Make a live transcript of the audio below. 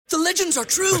The legends are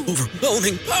true.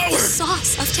 Overwhelming power!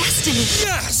 Sauce of destiny.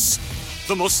 Yes!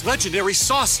 The most legendary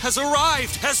sauce has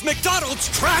arrived as McDonald's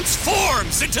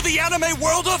transforms into the anime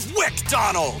world of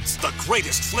WickDonald's. The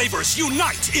greatest flavors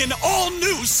unite in all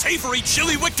new savory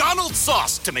chili McDonald's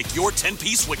sauce to make your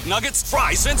 10-piece Wick Nuggets,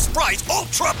 fries, and Sprite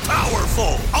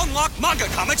ultra-powerful. Unlock manga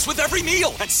comics with every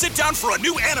meal and sit down for a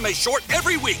new anime short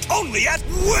every week only at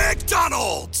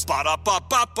WickDonald's.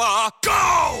 Ba-da-ba-ba-ba,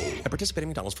 go! At participating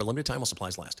McDonald's for a limited time while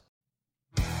supplies last.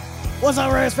 What's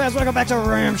up, Rams fans? Welcome back to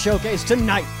Ram Showcase.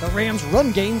 Tonight, the Rams'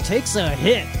 run game takes a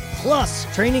hit.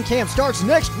 Plus, training camp starts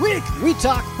next week. We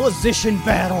talk position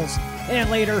battles. And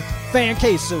later, fan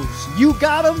cases. You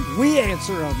got them, we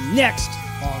answer them. Next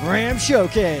on Ram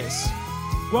Showcase.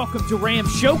 Welcome to Ram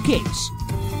Showcase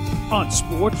on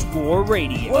Sports War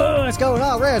Radio. What's going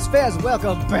on, Rams fans?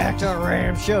 Welcome back to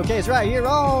Ram Showcase right here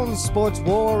on Sports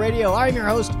War Radio. I'm your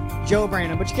host, Joe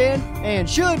Brandon, but you can and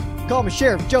should call me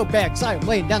Sheriff Joe Bags. I'm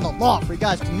laying down the law for you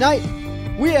guys tonight.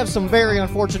 We have some very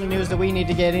unfortunate news that we need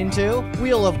to get into.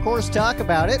 We'll, of course, talk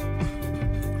about it.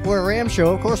 We're a Ram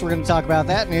show. Of course, we're going to talk about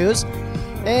that news.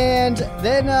 And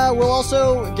then we'll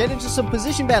also get into some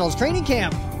position battles. Training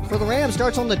camp for the Rams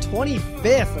starts on the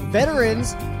 25th.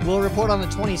 Veterans will report on the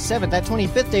 27th. That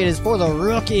 25th date is for the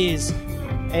rookies.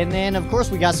 And then, of course,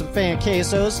 we got some fan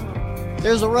quesos.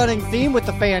 There's a running theme with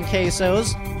the fan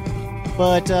quesos.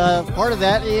 But part of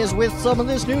that is with some of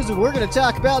this news that we're going to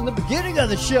talk about in the beginning of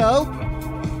the show,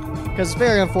 because it's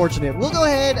very unfortunate. We'll go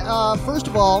ahead. First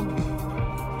of all,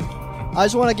 I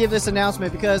just want to give this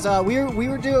announcement because we're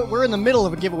in the middle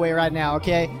of a giveaway right now,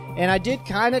 okay? And I did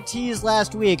kind of tease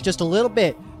last week just a little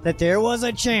bit that there was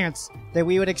a chance that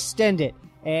we would extend it,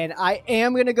 and I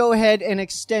am going to go ahead and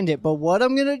extend it. But what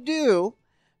I'm going to do,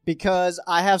 because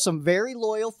I have some very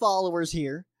loyal followers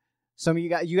here, some of you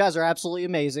guys are absolutely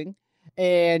amazing.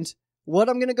 And what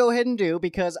I'm going to go ahead and do,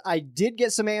 because I did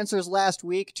get some answers last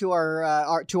week to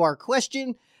our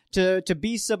question to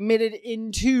be submitted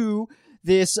into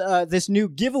this new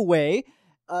giveaway.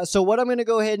 So what I'm going to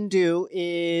go ahead and do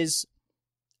is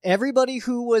everybody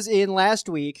who was in last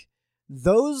week,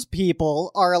 those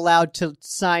people are allowed to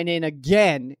sign in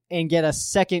again and get a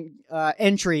second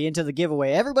entry into the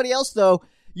giveaway. Everybody else, though,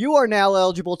 you are now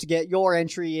eligible to get your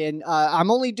entry in.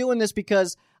 I'm only doing this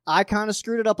because I kind of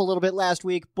screwed it up a little bit last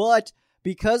week, but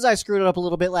because I screwed it up a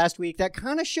little bit last week, that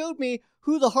kind of showed me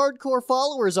who the hardcore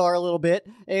followers are a little bit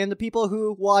and the people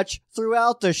who watch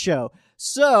throughout the show.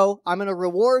 So I'm going to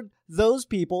reward those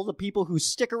people, the people who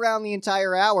stick around the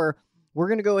entire hour. We're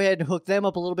going to go ahead and hook them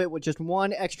up a little bit with just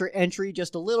one extra entry,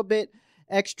 just a little bit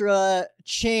extra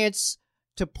chance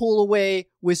to pull away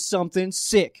with something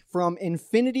sick from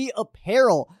Infinity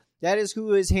Apparel. That is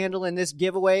who is handling this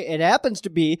giveaway. It happens to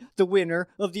be the winner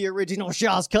of the original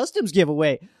Shaw's Customs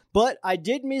giveaway. But I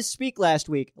did misspeak last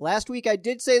week. Last week I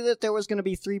did say that there was going to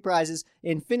be 3 prizes.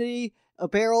 Infinity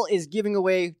Apparel is giving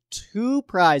away 2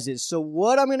 prizes. So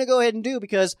what I'm going to go ahead and do,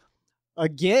 because,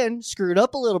 again, screwed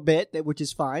up a little bit, which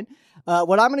is fine.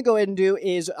 What I'm going to go ahead and do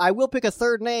is I will pick a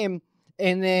third name,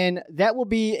 and then that will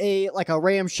be a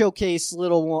Ram Showcase a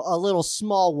little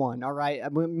small one, all right?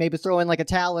 Maybe throw in like a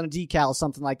towel and a decal,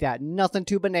 something like that. Nothing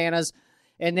too bananas.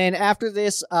 And then after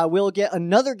this, we'll get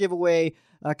another giveaway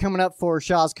coming up for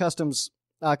Shaw's Customs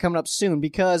coming up soon,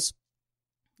 because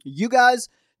you guys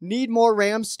need more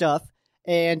Ram stuff,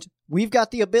 and we've got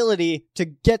the ability to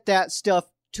get that stuff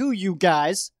to you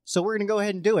guys. So we're going to go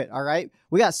ahead and do it, all right?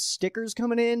 We got stickers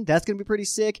coming in. That's going to be pretty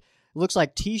sick. Looks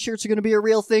like t-shirts are going to be a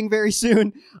real thing very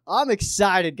soon. I'm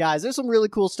excited, guys. There's some really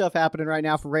cool stuff happening right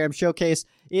now for Ram Showcase.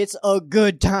 It's a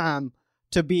good time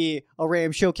to be a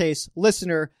Ram Showcase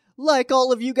listener, like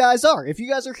all of you guys are. If you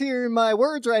guys are hearing my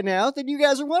words right now, then you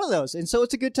guys are one of those. And so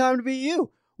it's a good time to be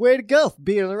you. Way to go.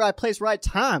 Being in the right place, right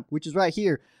time, which is right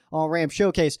here on Ram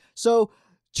Showcase. So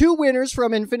 2 winners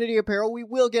from Infinity Apparel. We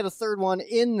will get a third one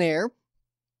in there.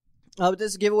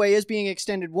 This giveaway is being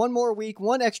extended one more week,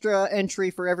 1 extra entry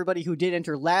for everybody who did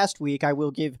enter last week. I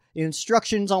will give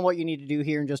instructions on what you need to do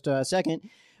here in just a second.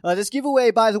 This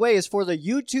giveaway, by the way, is for the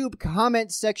YouTube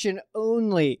comment section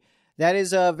only. That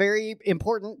is very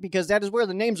important because that is where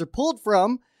the names are pulled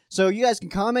from. So you guys can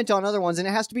comment on other ones, and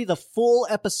it has to be the full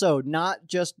episode, not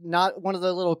one of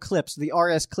the little clips, the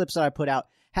RS clips that I put out.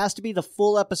 Has to be the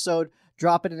full episode.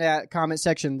 Drop it in that comment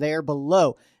section there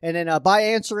below. And then by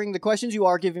answering the questions, you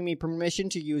are giving me permission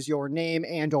to use your name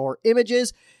and or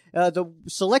images. The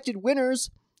selected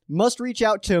winners must reach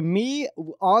out to me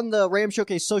on the Ram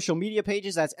Showcase social media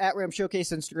pages. That's at Ram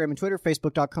Showcase, Instagram and Twitter,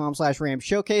 facebook.com/Ram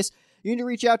Showcase. You need to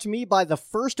reach out to me by the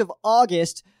 1st of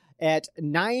August at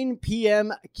 9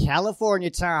 p.m. California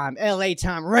time, LA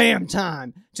time, Ram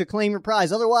time, to claim your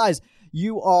prize. Otherwise,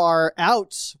 you are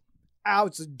out,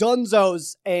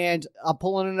 dunzos, and I'm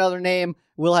pulling another name.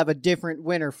 We'll have a different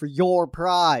winner for your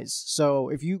prize. So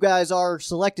if you guys are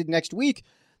selected next week,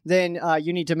 then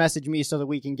you need to message me so that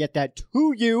we can get that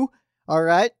to you. All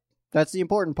right? That's the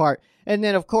important part. And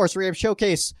then, of course, Ram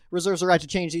Showcase reserves the right to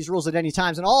change these rules at any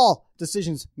time, and all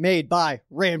decisions made by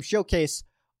Ram Showcase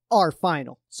are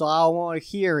final. So I want to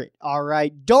hear it, all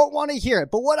right? Don't want to hear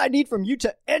it. But what I need from you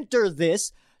to enter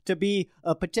this, to be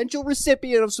a potential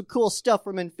recipient of some cool stuff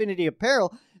from Infinity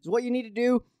Apparel, is what you need to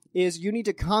do is you need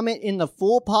to comment in the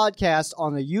full podcast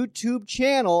on the YouTube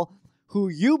channel who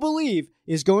you believe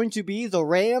is going to be the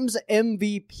Rams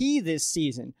MVP this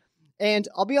season. And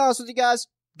I'll be honest with you guys,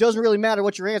 doesn't really matter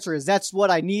what your answer is. That's what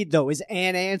I need, though, is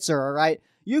an answer, all right?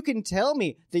 You can tell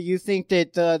me that you think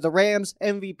that the Rams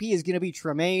MVP is going to be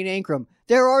Tremaine Ankrum.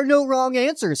 There are no wrong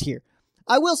answers here.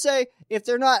 I will say, if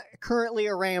they're not currently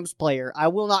a Rams player, I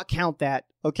will not count that,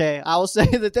 okay? I will say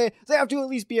that they have to at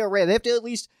least be a Ram. They have to at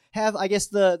least have, I guess,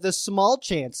 the small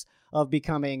chance of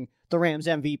becoming the Rams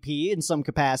MVP in some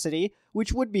capacity,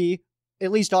 which would be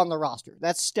at least on the roster.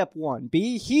 That's step one.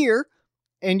 Be here,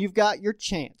 and you've got your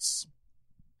chance.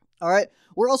 All right.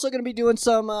 We're also going to be doing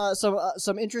some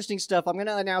interesting stuff. I'm going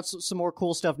to announce some more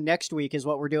cool stuff next week is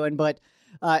what we're doing. But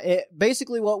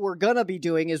basically what we're going to be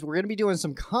doing is we're going to be doing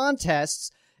some contests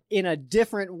in a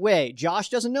different way. Josh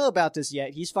doesn't know about this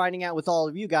yet. He's finding out with all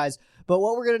of you guys. But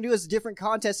what we're going to do is different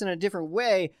contests in a different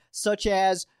way, such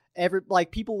as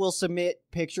people will submit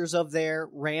pictures of their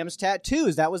Rams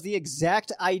tattoos. That was the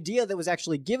exact idea that was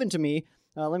actually given to me.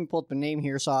 Let me pull up the name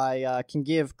here so I can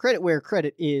give credit where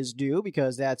credit is due,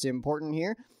 because that's important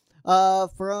here.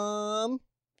 From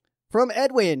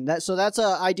Edwin. So that's an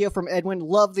idea from Edwin.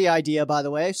 Love the idea, by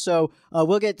the way. So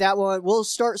we'll get that one. We'll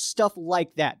start stuff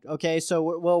like that. Okay, so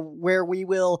where we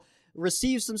will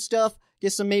receive some stuff,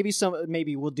 get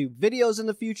maybe we'll do videos in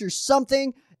the future,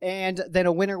 something, and then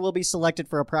a winner will be selected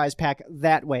for a prize pack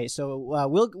that way. So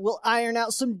we'll iron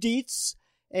out some deets,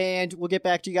 and we'll get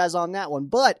back to you guys on that one.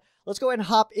 But let's go ahead and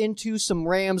hop into some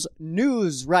Rams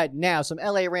news right now. Some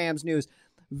LA Rams news.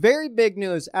 Very big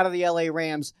news out of the LA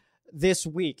Rams this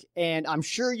week. And I'm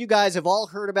sure you guys have all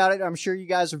heard about it. I'm sure you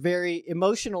guys are very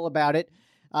emotional about it.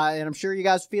 And I'm sure you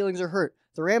guys' feelings are hurt.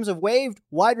 The Rams have waived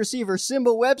wide receiver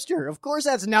Simba Webster. Of course,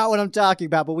 that's not what I'm talking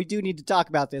about, but we do need to talk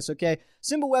about this, okay?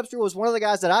 Simba Webster was one of the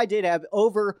guys that I did have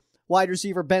over wide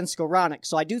receiver Ben Skoranek.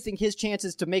 So I do think his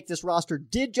chances to make this roster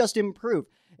did just improve.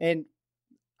 And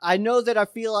I know that I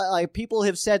feel like people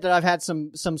have said that I've had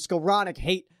some Skoranek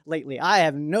hate lately. I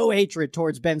have no hatred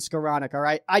towards Ben Skoranek, all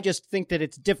right? I just think that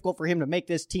it's difficult for him to make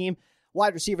this team.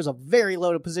 Wide receiver is a very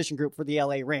loaded position group for the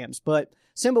LA Rams, but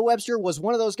Simba Webster was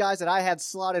one of those guys that I had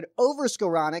slotted over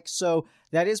Skoranek, so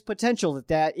that is potential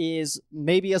that is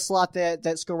maybe a slot that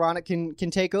Skoranek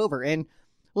can take over. And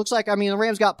looks like, the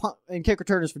Rams got punt and kick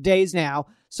returners for days now,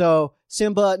 so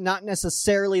Simba, not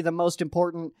necessarily the most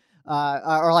important.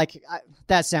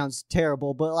 That sounds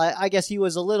terrible, but I guess he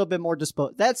was a little bit more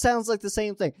disposed. That sounds like the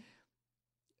same thing.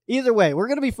 Either way, we're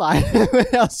going to be fine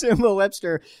without Simba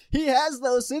Webster. He has,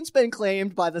 though, since been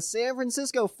claimed by the San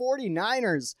Francisco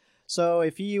 49ers. So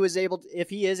if he is able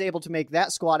to make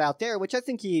that squad out there, which I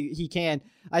think he can,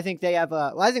 I think we have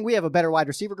a better wide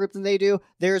receiver group than they do.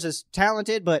 Theirs is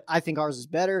talented, but I think ours is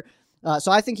better.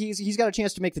 So I think he's got a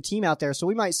chance to make the team out there, so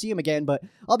we might see him again. But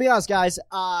I'll be honest, guys,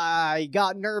 I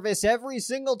got nervous every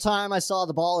single time I saw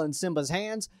the ball in Simba's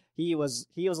hands. He was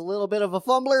a little bit of a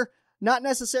fumbler, not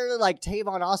necessarily like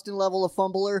Tavon Austin level of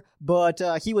fumbler, but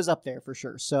he was up there for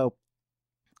sure. So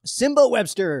Simba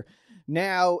Webster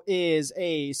now is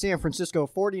a San Francisco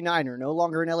 49er, no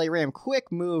longer an LA Ram.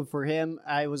 Quick move for him.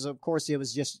 It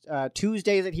was just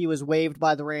Tuesday that he was waived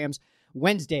by the Rams.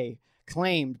 Wednesday,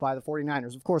 claimed by the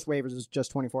 49ers. Of course, waivers is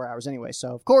just 24 hours anyway.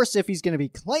 So, of course, if he's going to be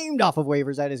claimed off of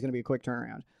waivers, that is going to be a quick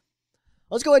turnaround.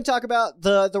 Let's go ahead and talk about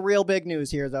the real big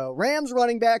news here, though. Rams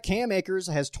running back Cam Akers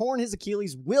has torn his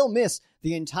Achilles, will miss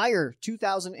the entire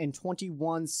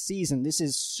 2021 season. This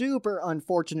is super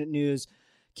unfortunate news.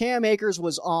 Cam Akers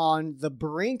was on the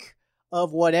brink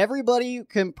of what everybody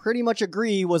can pretty much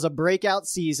agree was a breakout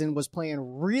season, was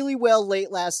playing really well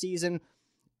late last season.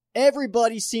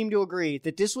 Everybody seemed to agree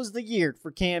that this was the year for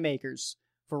Cam Akers.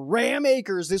 For Ram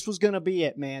Akers, this was going to be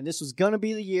it, man. This was going to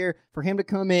be the year for him to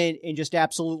come in and just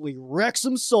absolutely wreck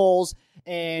some souls,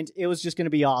 and it was just going to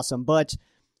be awesome. But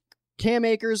Cam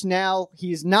Akers now,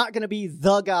 he's not going to be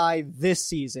the guy this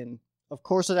season. Of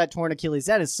course, with that torn Achilles,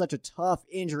 that is such a tough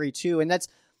injury, too. And that's,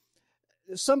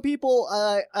 some people,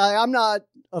 I'm not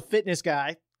a fitness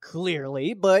guy,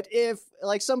 clearly, but if,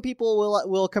 some people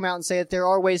will come out and say that there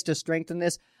are ways to strengthen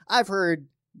this. I've heard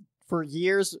for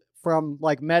years from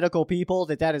like medical people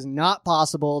that is not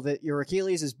possible, that your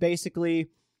Achilles is basically,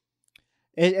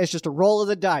 it's just a roll of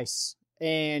the dice.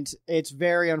 And it's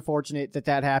very unfortunate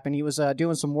that happened. He was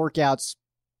doing some workouts,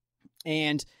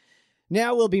 and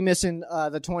now we'll be missing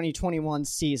the 2021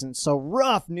 season. So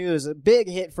rough news, a big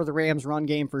hit for the Rams run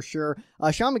game for sure.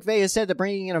 Sean McVay has said that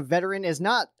bringing in a veteran is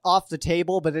not off the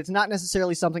table, but it's not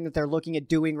necessarily something that they're looking at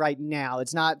doing right now.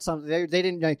 It's not something they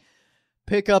didn't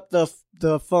pick up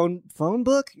the phone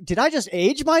book. Did I just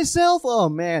age myself? Oh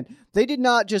man, they did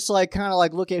not just kind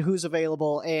of look at who's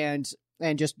available and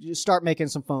just start making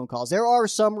some phone calls. There are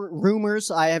some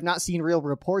rumors. I have not seen real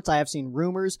reports. I have seen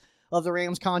rumors of the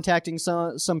Rams contacting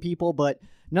some people, but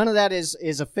none of that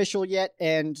is official yet.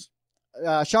 And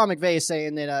Sean McVay is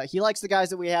saying that he likes the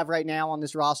guys that we have right now on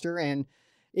this roster, and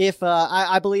if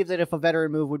I believe that if a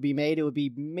veteran move would be made, it would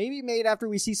be maybe made after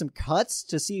we see some cuts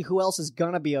to see who else is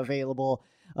going to be available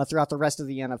throughout the rest of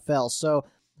the NFL. So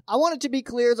I want it to be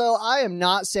clear, though, I am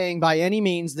not saying by any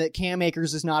means that Cam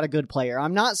Akers is not a good player.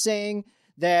 I'm not saying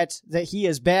that he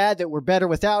is bad, that we're better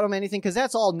without him, anything, because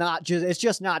that's all it's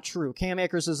just not true. Cam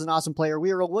Akers is an awesome player.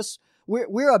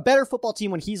 We're a better football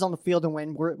team when he's on the field than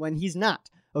when he's not,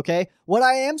 okay? What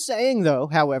I am saying, though,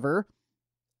 however,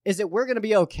 is that we're going to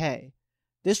be okay.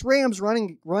 This Rams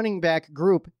running back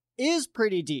group is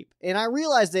pretty deep, and I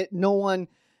realize that no one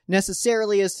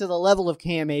necessarily is to the level of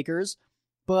Cam Akers,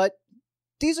 but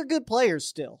these are good players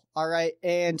still, all right?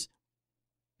 And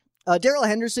Darrell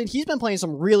Henderson, he's been playing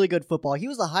some really good football. He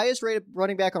was the highest rated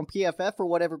running back on PFF, for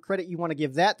whatever credit you want to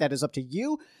give that. That is up to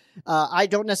you. I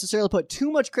don't necessarily put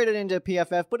too much credit into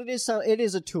PFF, but it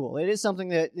is a tool. It is something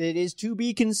that it is to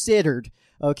be considered,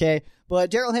 okay? But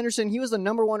Darrell Henderson, he was the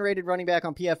number 1 rated running back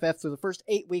on PFF through the first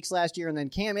 8 weeks last year, and then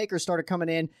Cam Akers started coming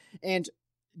in, and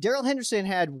Darrell Henderson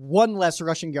had 1 less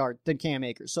rushing yard than Cam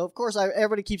Akers. So, of course,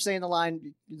 everybody keeps saying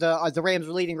the Rams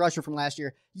were leading rusher from last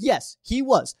year. Yes, he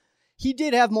was. He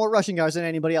did have more rushing yards than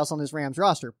anybody else on this Rams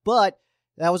roster, but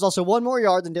that was also 1 more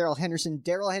yard than Darrell Henderson.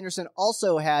 Darrell Henderson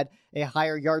also had a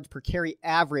higher yards per carry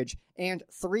average and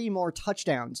 3 more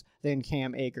touchdowns than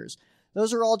Cam Akers.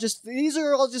 These are all just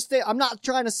I'm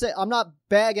not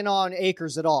bagging on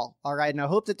Akers at all right? And I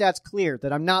hope that that's clear,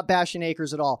 that I'm not bashing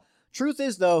Akers at all. Truth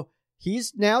is, though,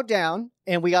 he's now down,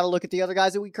 and we got to look at the other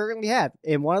guys that we currently have.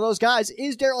 And one of those guys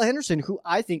is Darrell Henderson, who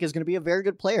I think is going to be a very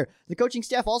good player. The coaching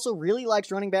staff also really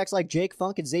likes running backs like Jake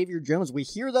Funk and Xavier Jones. We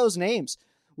hear those names.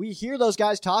 We hear those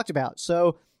guys talked about.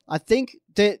 So I think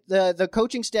that the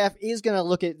coaching staff is going to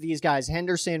look at these guys,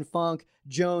 Henderson, Funk,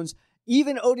 Jones.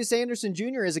 Even Otis Anderson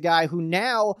Jr. is a guy who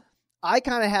now I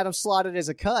kind of had him slotted as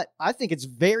a cut. I think it's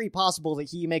very possible that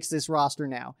he makes this roster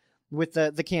now with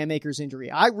the Cam Akers injury.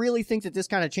 I really think that this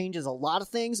kind of changes a lot of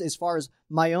things as far as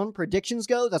my own predictions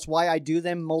go. That's why I do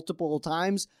them multiple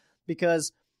times,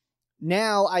 because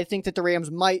now I think that the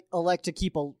Rams might elect to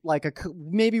keep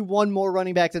maybe 1 more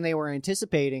running back than they were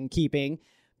anticipating keeping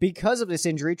because of this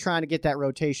injury, trying to get that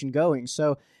rotation going.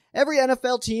 So every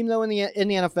NFL team, though, in the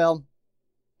NFL,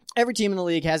 every team in the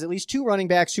league has at least 2 running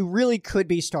backs who really could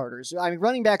be starters. I mean,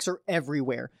 running backs are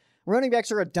everywhere. Running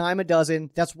backs are a dime a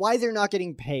dozen. That's why they're not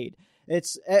getting paid.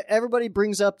 It's everybody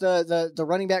brings up the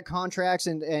running back contracts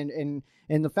and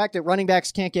the fact that running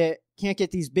backs can't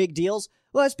get these big deals.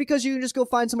 Well, it's because you can just go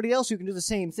find somebody else who can do the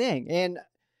same thing. And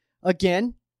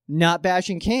again, not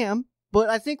bashing Cam, but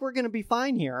I think we're going to be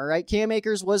fine here. All right, Cam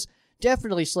Akers was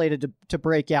definitely slated to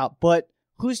break out, but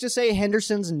who's to say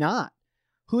Henderson's not?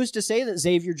 Who's to say that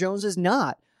Xavier Jones is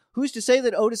not? Who's to say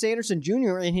that Otis Anderson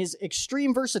Jr. in his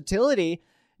extreme versatility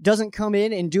doesn't come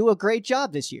in and do a great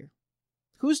job this year?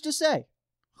 Who's to say?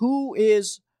 Who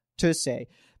is to say?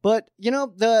 But,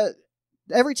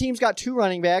 every team's got 2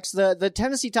 running backs. The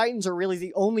Tennessee Titans are really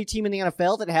the only team in the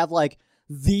NFL that have,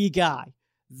 the guy.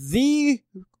 The,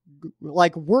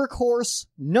 workhorse,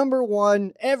 number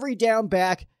 1, every down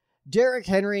back. Derrick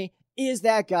Henry is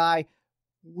that guy.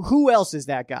 Who else is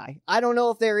that guy? I don't know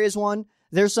if there is one.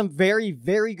 There's some very,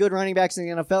 very good running backs in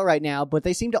the NFL right now, but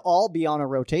they seem to all be on a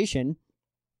rotation.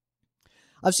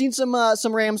 I've seen some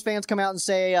Rams fans come out and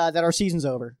say that our season's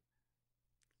over.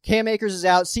 Cam Akers is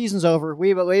out. Season's over.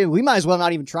 We might as well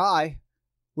not even try.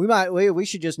 We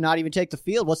should just not even take the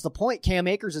field. What's the point? Cam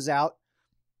Akers is out.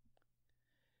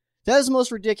 That is the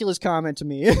most ridiculous comment to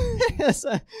me.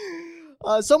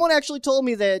 Someone actually told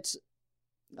me that,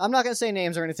 I'm not going to say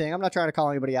names or anything. I'm not trying to call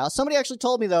anybody out. Somebody actually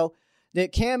told me, though,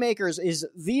 that Cam Akers is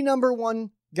the number 1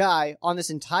 guy on this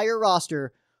entire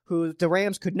roster who the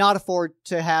Rams could not afford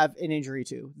to have an injury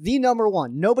to. The number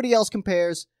 1. Nobody else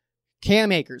compares.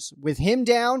 Cam Akers. With him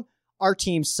down, our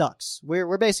team sucks.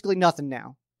 We're basically nothing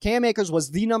now. Cam Akers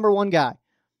was the number 1 guy.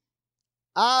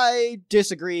 I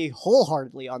disagree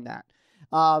wholeheartedly on that.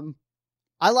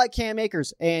 I like Cam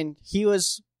Akers, and he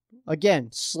was, again,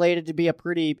 slated to be a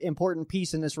pretty important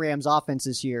piece in this Rams offense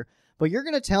this year. But you're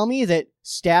going to tell me that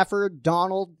Stafford,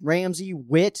 Donald, Ramsey,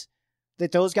 Witt,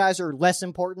 that those guys are less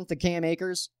important than Cam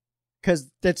Akers?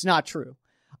 Because that's not true.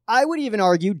 I would even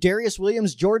argue Darius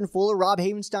Williams, Jordan Fuller, Rob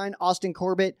Havenstein, Austin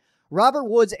Corbett, Robert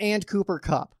Woods, and Cooper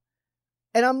Kupp.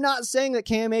 And I'm not saying that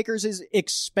Cam Akers is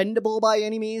expendable by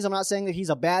any means. I'm not saying that he's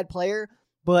a bad player.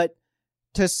 But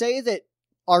to say that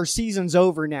our season's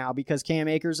over now because Cam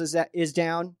Akers is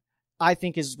down, I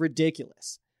think is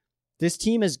ridiculous. This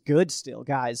team is good still,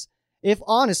 guys. If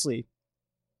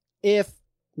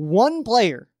one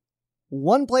player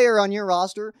on your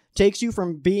roster takes you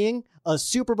from being a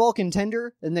Super Bowl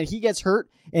contender and then he gets hurt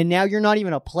and now you're not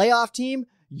even a playoff team,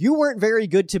 you weren't very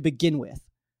good to begin with.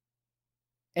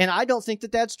 And I don't think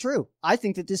that that's true. I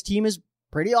think that this team is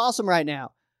pretty awesome right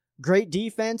now. Great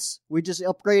defense. We just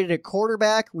upgraded at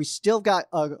quarterback. We still got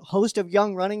a host of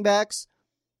young running backs.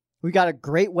 We got a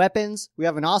great weapons. We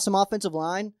have an awesome offensive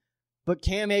line. But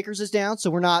Cam Akers is down, so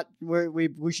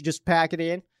we should just pack it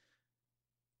in.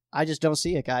 I just don't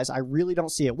see it, guys. I really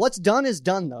don't see it. What's done is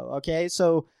done, though, okay?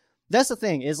 So that's the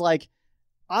thing, is like,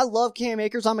 I love Cam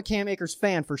Akers. I'm a Cam Akers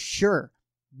fan for sure.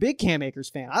 Big Cam Akers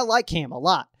fan. I like Cam a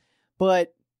lot.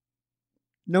 But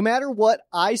no matter what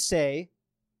I say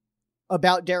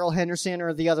about Darrell Henderson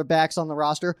or the other backs on the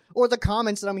roster, or the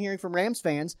comments that I'm hearing from Rams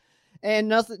fans, and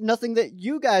nothing that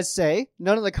you guys say,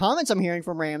 none of the comments I'm hearing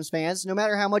from Rams fans, no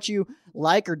matter how much you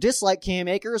like or dislike Cam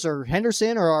Akers or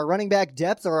Henderson or our running back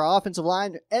depth or our offensive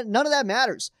line, none of that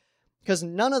matters. Because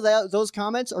none of those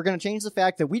comments are going to change the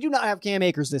fact that we do not have Cam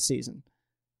Akers this season.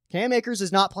 Cam Akers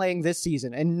is not playing this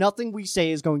season, and nothing we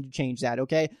say is going to change that,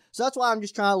 okay? So that's why I'm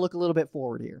just trying to look a little bit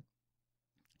forward here.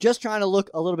 Just trying to look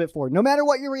a little bit forward. No matter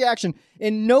what your reaction,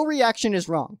 and no reaction is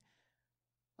wrong.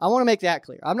 I want to make that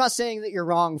clear. I'm not saying that you're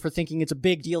wrong for thinking it's a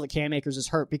big deal that Cam Akers is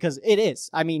hurt, because it is.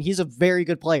 I mean, he's a very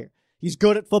good player. He's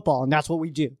good at football, and that's what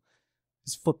we do.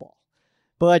 It's football.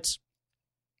 But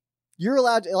you're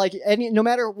allowed to, like, no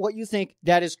matter what you think,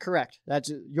 that is correct.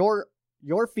 That's your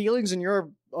feelings and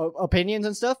your opinions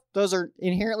and stuff. Those are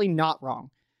inherently not wrong.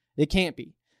 They can't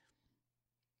be.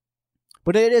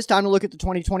 But it is time to look at the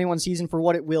 2021 season for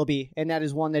what it will be, and that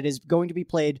is one that is going to be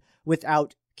played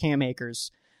without Cam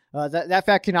Akers. That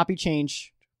fact cannot be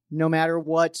changed, no matter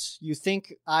what you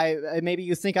think. Maybe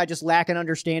you think I just lack an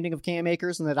understanding of Cam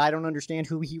Akers and that I don't understand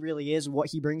who he really is and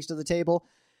what he brings to the table.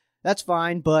 That's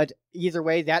fine, but either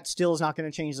way, that still is not going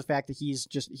to change the fact that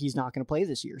he's not going to play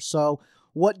this year. So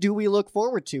what do we look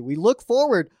forward to? We look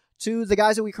forward to the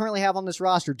guys that we currently have on this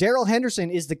roster. Darrell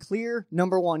Henderson is the clear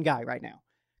number one guy right now.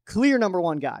 Clear number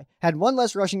one guy. Had one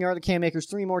less rushing yard than Cam Akers,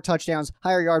 3 more touchdowns,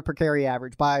 higher yard per carry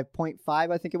average by 0.5,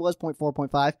 I think it was, 0.4,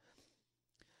 0.5.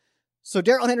 So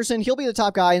Darrell Henderson, he'll be the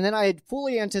top guy, and then I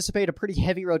fully anticipate a pretty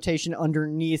heavy rotation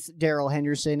underneath Darrell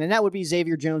Henderson, and that would be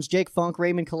Xavier Jones, Jake Funk,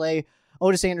 Raymond Calais,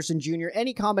 Otis Anderson Jr.,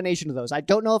 any combination of those. I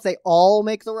don't know if they all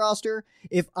make the roster.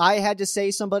 If I had to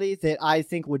say somebody that I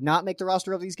think would not make the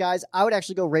roster of these guys, I would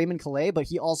actually go Raymond Calais, but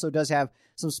he also does have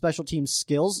some special team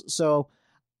skills, so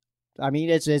I mean,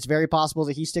 it's very possible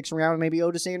that he sticks around and maybe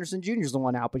Otis Anderson Jr. is the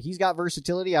one out, but he's got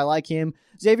versatility. I like him.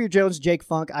 Xavier Jones, Jake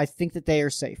Funk, I think that they are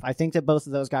safe. I think that both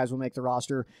of those guys will make the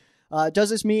roster. Does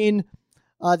this mean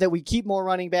that we keep more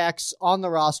running backs on the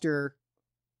roster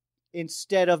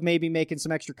instead of maybe making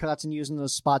some extra cuts and using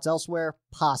those spots elsewhere?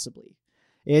 Possibly.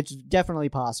 It's definitely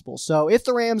possible. So if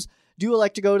the Rams do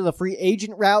elect to go to the free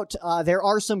agent route, there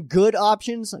are some good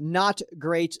options, not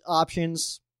great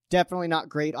options. Definitely not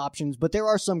great options, but there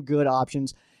are some good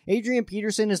options. Adrian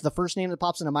Peterson is the first name that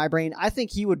pops into my brain. I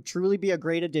think he would truly be a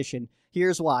great addition.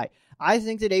 Here's why. I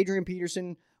think that Adrian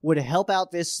Peterson would help out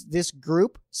this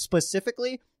group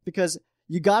specifically because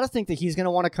you got to think that he's going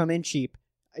to want to come in cheap.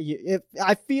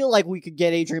 I feel like we could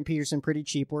get Adrian Peterson pretty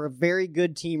cheap. We're a very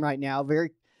good team right now,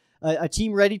 a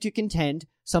team ready to contend,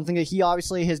 something that he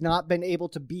obviously has not been able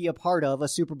to be a part of, a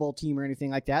Super Bowl team or anything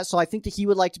like that. So I think that he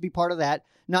would like to be part of that.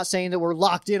 Not saying that we're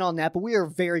locked in on that, but we are a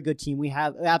very good team. We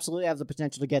absolutely have the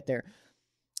potential to get there.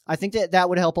 I think that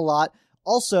would help a lot.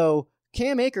 Also,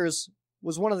 Cam Akers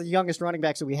was one of the youngest running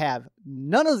backs that we have.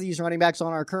 None of these running backs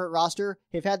on our current roster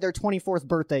have had their 24th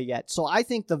birthday yet. So I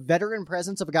think the veteran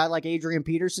presence of a guy like Adrian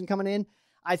Peterson coming in,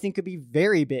 I think could be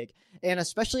very big. And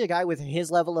especially a guy with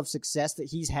his level of success that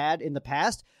he's had in the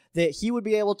past, that he would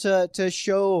be able to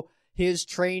show his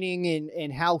training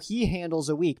and how he handles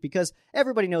a week, because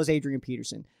everybody knows Adrian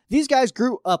Peterson. These guys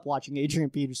grew up watching Adrian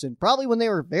Peterson, probably when they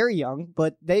were very young,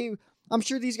 but I'm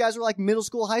sure these guys were like middle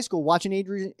school, high school, watching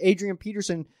Adrian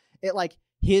Peterson at like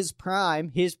his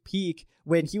prime, his peak,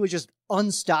 when he was just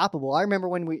unstoppable. I remember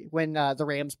when the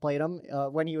Rams played him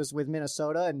when he was with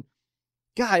Minnesota, and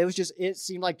God, it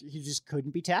seemed like he just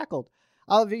couldn't be tackled.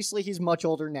 Obviously, he's much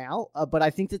older now, but I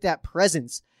think that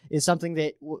presence is something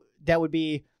that would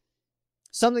be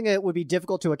something that would be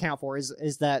difficult to account for.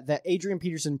 Is that Adrian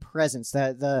Peterson presence,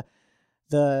 that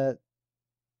the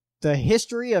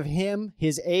history of him,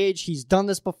 his age, he's done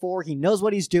this before, he knows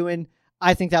what he's doing.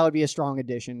 I think that would be a strong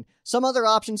addition. Some other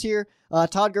options here.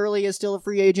 Todd Gurley is still a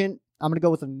free agent. I'm going to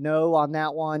go with a no on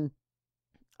that one.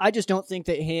 I just don't think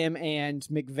that him and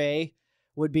McVay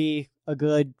would be a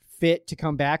good fit to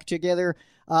come back together.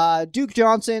 Duke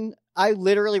Johnson, I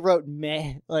literally wrote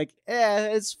meh. Like,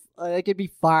 it could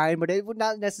be fine, but it would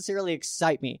not necessarily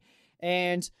excite me.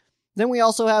 And then we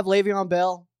also have Le'Veon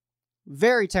Bell.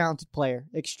 Very talented player.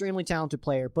 Extremely talented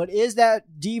player. But is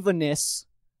that diva-ness,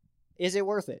 is it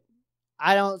worth it?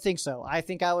 I don't think so. I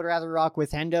think I would rather rock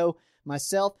with Hendo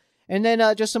myself. And then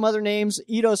just some other names.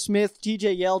 Ito Smith,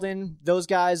 TJ Yeldon. Those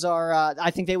guys are, I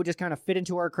think they would just kind of fit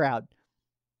into our crowd.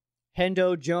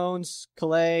 Hendo, Jones,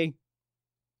 Calais,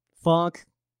 Funk,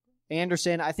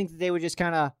 Anderson. I think that they would just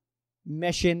kind of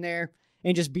mesh in there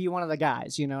and just be one of the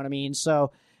guys. You know what I mean?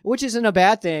 So, which isn't a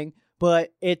bad thing,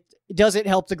 but does it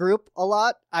help the group a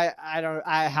lot?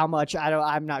 How much?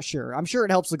 I'm not sure. I'm sure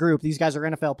it helps the group. These guys are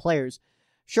NFL players.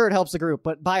 Sure, it helps the group,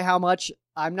 but by how much,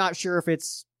 I'm not sure if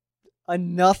it's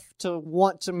enough to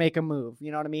want to make a move.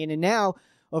 You know what I mean? And now,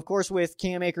 of course, with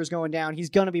Cam Akers going down, he's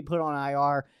going to be put on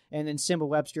IR, and then Simba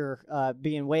Webster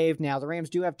being waived now. The Rams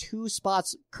do have 2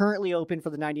 spots currently open for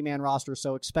the 90-man roster,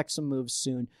 so expect some moves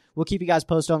soon. We'll keep you guys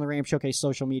posted on the Rams Showcase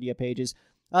social media pages.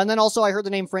 And then also, I heard the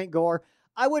name Frank Gore.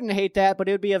 I wouldn't hate that, but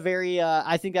it would be a very,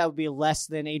 I think that would be less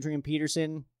than Adrian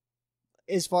Peterson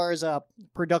as far as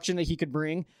production that he could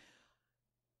bring,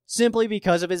 simply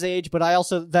because of his age. But I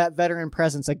also, that veteran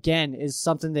presence, again, is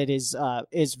something that is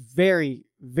very,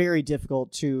 very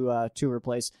difficult to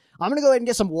replace. I'm going to go ahead and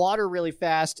get some water really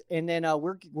fast, and then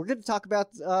we're going to talk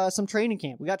about some training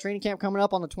camp. We got training camp coming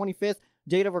up on the 25th.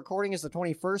 Date of recording is the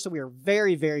 21st, so we are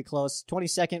very, very close.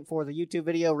 22nd for the YouTube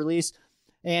video release.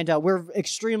 And we're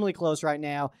extremely close right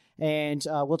now, and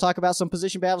we'll talk about some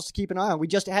position battles to keep an eye on. We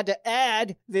just had to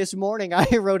add this morning, I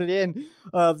wrote it in,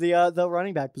 of the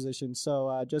running back position. So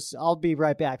I'll be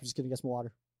right back. I'm just going to get some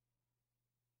water.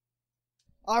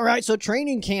 All right, so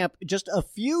training camp just a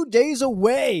few days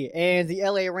away, and the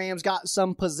LA Rams got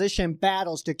some position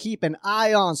battles to keep an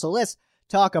eye on. So let's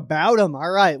talk about them. All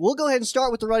right, we'll go ahead and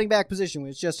start with the running back position.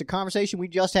 It's just a conversation we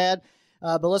just had.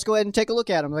 But let's go ahead and take a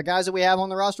look at them. The guys that we have on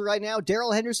the roster right now: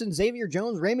 Darrell Henderson, Xavier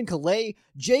Jones, Raymond Calais,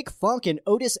 Jake Funk, and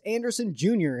Otis Anderson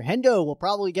Jr. Hendo will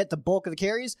probably get the bulk of the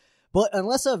carries, but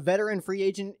unless a veteran free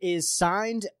agent is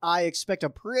signed, I expect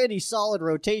a pretty solid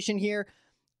rotation here.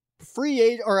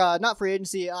 Preseason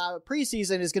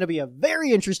is going to be a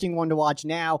very interesting one to watch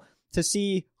now to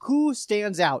see who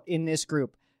stands out in this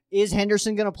group. Is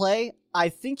Henderson going to play? I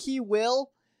think he will.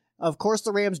 Of course,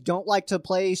 the Rams don't like to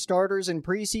play starters in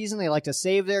preseason. They like to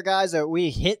save their guys that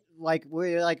we're like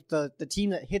the team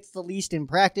that hits the least in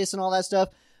practice and all that stuff.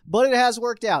 But it has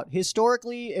worked out.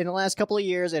 Historically, in the last couple of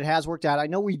years, it has worked out. I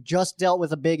know we just dealt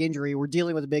with a big injury. We're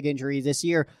dealing with a big injury this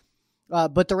year.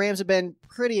 But the Rams have been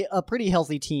a pretty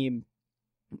healthy team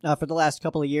for the last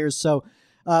couple of years. So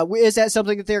is that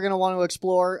something that they're going to want to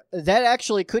explore? That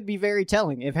actually could be very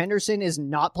telling. If Henderson is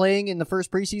not playing in the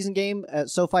first preseason game at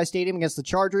SoFi Stadium against the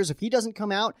Chargers, if he doesn't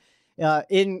come out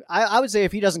I would say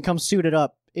if he doesn't come suited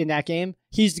up in that game,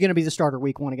 he's going to be the starter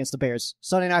week 1 against the Bears.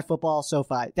 Sunday Night Football,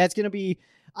 SoFi. That's going to be,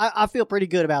 I feel pretty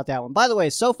good about that one. By the way,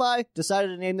 SoFi decided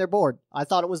to name their board. I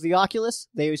thought it was the Oculus.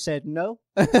 They said no.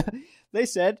 They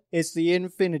said it's the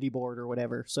Infinity Board or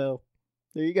whatever. So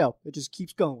there you go. It just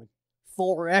keeps going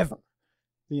forever.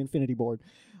 The Infinity Board.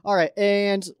 All right,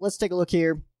 and let's take a look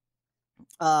here.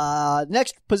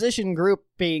 Next position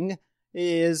grouping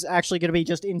is actually going to be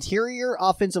just interior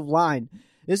offensive line.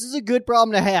 This is a good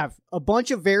problem to have. A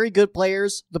bunch of very good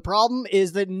players. The problem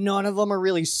is that none of them are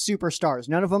really superstars.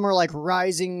 None of them are like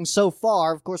rising so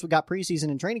far. Of course, we got preseason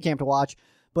and training camp to watch,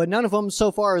 but none of them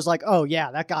so far is like, oh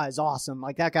yeah, that guy's awesome.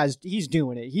 Like he's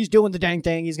doing it. He's doing the dang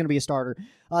thing. He's going to be a starter.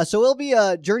 So it'll be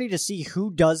a journey to see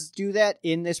who does do that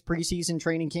in this preseason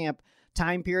training camp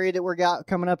time period that we're got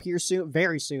coming up here soon,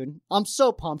 very soon. I'm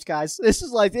so pumped, guys. This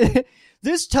is like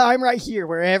this time right here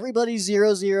where everybody's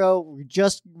 0-0. We're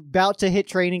just about to hit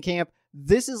training camp.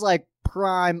 This is like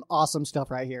prime awesome stuff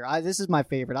right here. This is my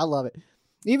favorite. I love it.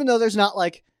 Even though there's not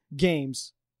like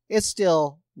games, it's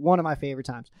still one of my favorite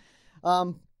times.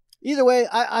 Either way,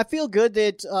 I feel good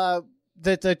that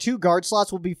that the 2 guard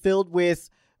slots will be filled with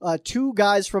two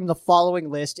guys from the following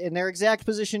list, and their exact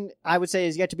position, I would say,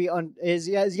 is yet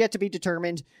to be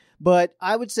determined. But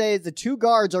I would say the two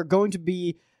guards are going to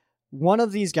be one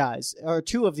of these guys, or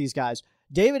two of these guys.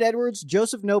 David Edwards,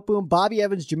 Joseph Noteboom, Bobby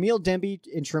Evans, Jamil Demby,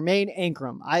 and Tremaine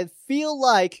Ankrum. I feel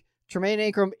like Tremaine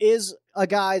Ankrum is a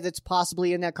guy that's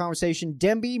possibly in that conversation.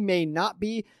 Demby may not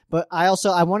be, but I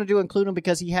wanted to include him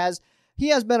because he has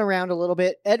been around a little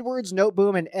bit. Edwards,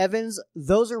 Noteboom, and Evans,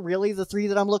 those are really the three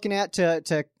that I'm looking at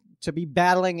to be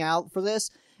battling out for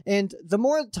this. And the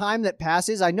more time that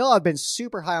passes, I know I've been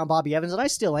super high on Bobby Evans, and I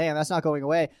still am. That's not going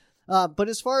away. But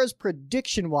as far as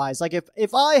prediction-wise, like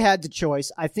if I had the choice,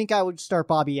 I think I would start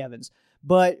Bobby Evans.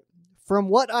 But from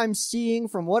what I'm seeing,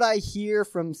 from what I hear,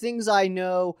 from things I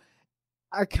know,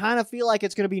 I kind of feel like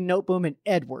it's going to be Noteboom and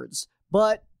Edwards.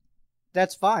 But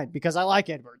that's fine because I like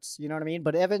Edwards. You know what I mean?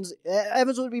 But Evans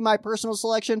would be my personal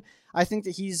selection. I think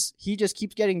that he just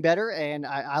keeps getting better, and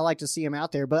I like to see him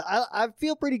out there. But I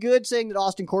feel pretty good saying that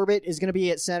Austin Corbett is going to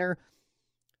be at center.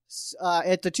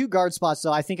 At the two guard spots,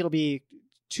 though, I think it'll be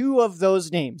two of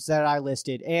those names that I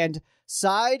listed. And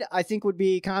side, I think, would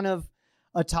be kind of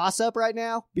a toss-up right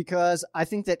now because I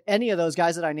think that any of those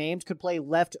guys that I named could play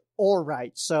left or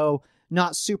right. So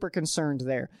not super concerned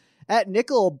there. At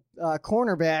nickel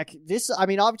cornerback,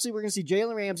 obviously we're going to see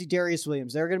Jalen Ramsey, Darius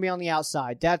Williams. They're going to be on the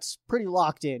outside. That's pretty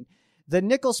locked in. The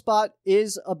nickel spot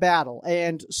is a battle.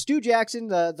 And Stu Jackson,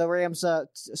 the Rams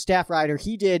staff writer,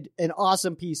 he did an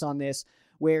awesome piece on this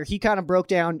where he kind of broke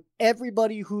down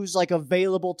everybody who's like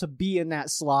available to be in that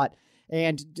slot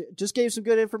and just gave some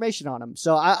good information on them.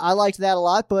 So I liked that a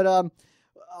lot. But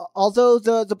although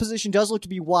the position does look to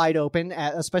be wide open,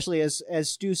 especially as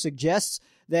Stu suggests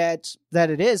that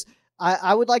it is,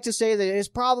 I would like to say that it is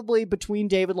probably between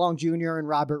David Long Jr. and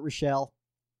Robert Rochelle.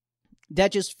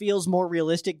 That just feels more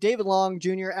realistic. David Long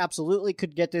Jr. absolutely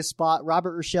could get this spot.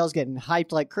 Robert Rochelle's getting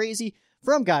hyped like crazy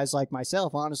from guys like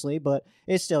myself, honestly, but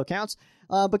it still counts.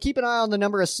 But keep an eye on the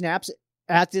number of snaps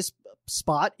at this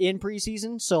spot in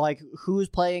preseason. So, like, who's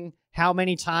playing how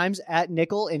many times at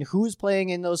nickel and who's playing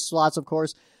in those slots, of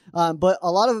course. But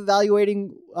a lot of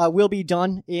evaluating will be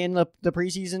done in the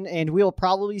preseason, and we'll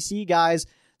probably see guys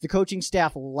the coaching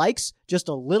staff likes just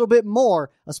a little bit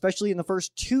more, especially in the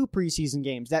first two preseason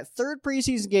games. That third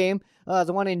preseason game,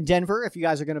 the one in Denver, if you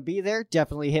guys are going to be there,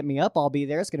 definitely hit me up. I'll be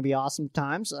there. It's going to be awesome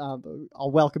times.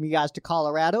 I'll welcome you guys to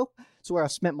Colorado. It's where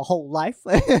I've spent my whole life.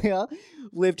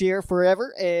 Lived here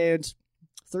forever and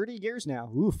 30 years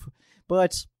now. Oof.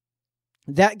 But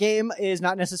that game is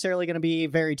not necessarily going to be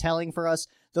very telling for us.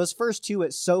 Those first two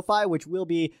at SoFi, which will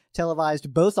be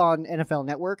televised both on NFL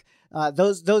Network,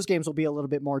 those games will be a little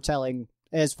bit more telling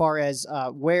as far as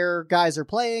where guys are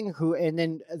playing, and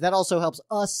then that also helps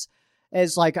us,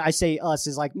 as like I say us,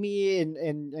 is like me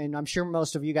and I'm sure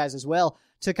most of you guys as well,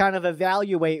 to kind of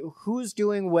evaluate who's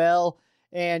doing well,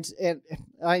 and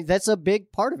that's a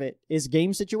big part of it, is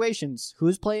game situations.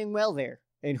 Who's playing well there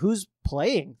and who's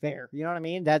playing there? You know what I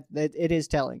mean? That it is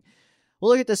telling. We'll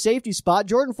look at the safety spot.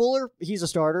 Jordan Fuller, he's a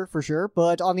starter for sure,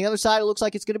 but on the other side, it looks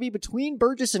like it's going to be between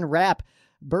Burgess and Rapp.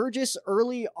 Burgess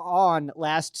early on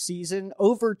last season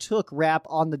overtook Rapp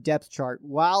on the depth chart.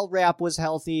 While Rapp was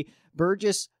healthy,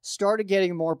 Burgess started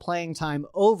getting more playing time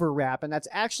over Rapp, and that's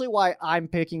actually why I'm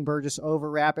picking Burgess over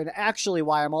Rapp, and actually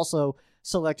why I'm also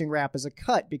selecting Rapp as a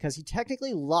cut, because he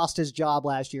technically lost his job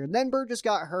last year, and then Burgess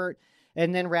got hurt,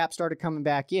 and then Rapp started coming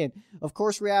back in. Of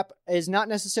course, Rapp is not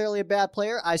necessarily a bad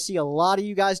player. I see a lot of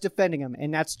you guys defending him,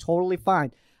 and that's totally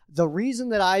fine. The reason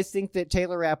that I think that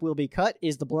Taylor Rapp will be cut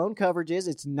is the blown coverages.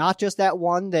 It's not just that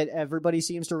one that everybody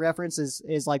seems to reference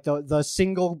is like the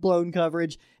single blown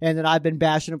coverage, and that I've been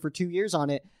bashing him for 2 years on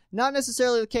it. Not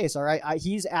necessarily the case, all right?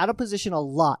 He's out of position a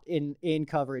lot in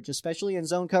coverage, especially in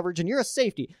zone coverage, and you're a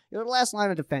safety. You're the last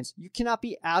line of defense. You cannot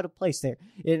be out of place there.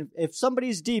 And if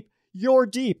somebody's deep, you're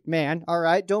deep, man, all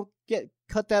right? Don't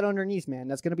cut that underneath, man.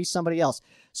 That's going to be somebody else.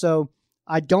 So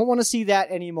I don't want to see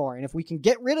that anymore. And if we can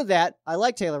get rid of that, I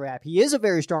like Taylor Rapp. He is a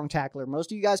very strong tackler.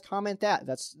 Most of you guys comment that.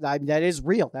 That is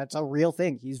real. That's a real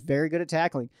thing. He's very good at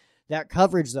tackling. That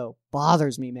coverage, though,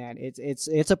 bothers me, man.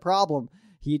 It's a problem.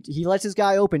 He lets his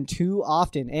guy open too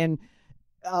often. And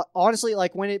honestly,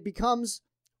 like when it becomes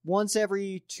once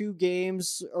every 2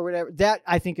 games or whatever, that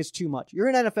I think is too much. You're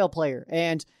an NFL player,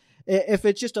 and if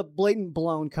it's just a blatant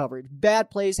blown coverage, bad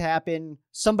plays happen,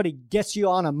 somebody gets you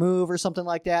on a move or something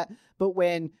like that. But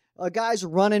when a guy's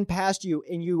running past you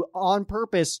and you on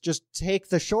purpose just take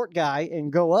the short guy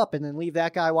and go up and then leave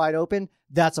that guy wide open,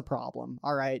 that's a problem.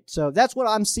 All right. So that's what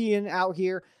I'm seeing out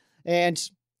here. And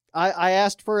I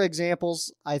asked for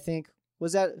examples. I think,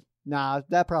 was that? Nah,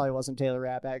 that probably wasn't Taylor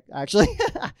Rapp, actually.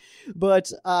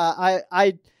 But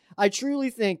I I truly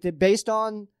think that based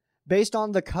on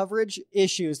the coverage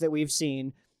issues that we've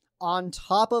seen, on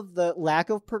top of the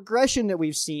lack of progression that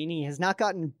we've seen, he has not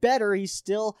gotten better. He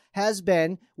still has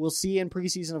been. We'll see in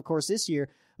preseason, of course, this year.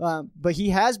 But he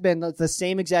has been the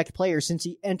same exact player since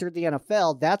he entered the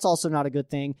NFL. That's also not a good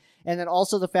thing. And then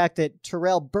also the fact that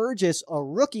Terrell Burgess, a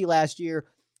rookie last year,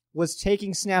 was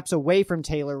taking snaps away from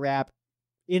Taylor Rapp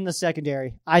in the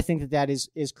secondary. I think that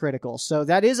is critical. So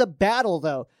that is a battle,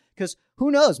 though, because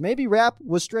who knows? Maybe Rapp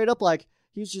was straight up like,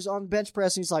 he's just on the bench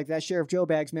press, and he's like, that Sheriff Joe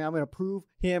Bags, man, I'm going to prove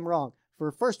him wrong.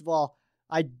 First of all,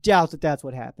 I doubt that that's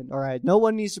what happened, all right? No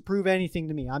one needs to prove anything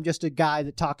to me. I'm just a guy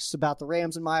that talks about the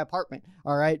Rams in my apartment,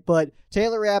 all right? But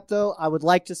Taylor Rapp, though, I would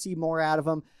like to see more out of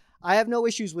him. I have no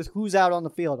issues with who's out on the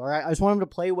field, all right? I just want him to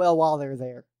play well while they're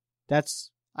there.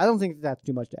 I don't think that's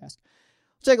too much to ask.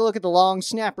 Let's take a look at the long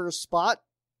snapper spot.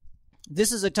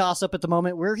 This is a toss-up at the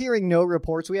moment. We're hearing no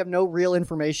reports. We have no real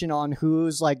information on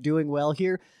who's doing well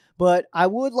here. But I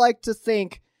would like to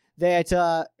think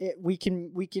that we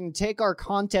can take our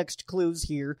context clues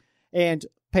here and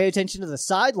pay attention to the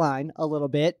sideline a little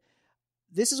bit.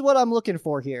 This is what I'm looking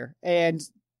for here. And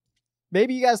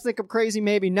maybe you guys think I'm crazy,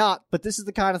 maybe not, but this is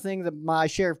the kind of thing that my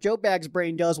Sheriff Joe Bags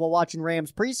brain does while watching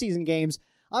Rams preseason games.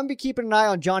 I'm going to be keeping an eye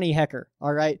on Johnny Hekker,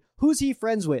 all right? Who's he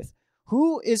friends with?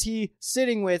 Who is he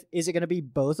sitting with? Is it going to be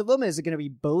both of them? Is it going to be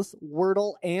both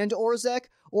Wordle and Orzek?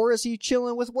 Or is he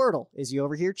chilling with Wordle? Is he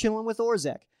over here chilling with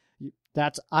Orzek?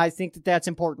 I think that's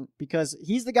important because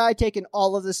he's the guy taking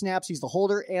all of the snaps. He's the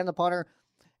holder and the punter.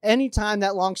 Anytime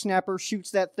that long snapper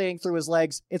shoots that thing through his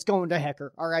legs, it's going to Hekker,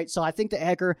 all right? So I think that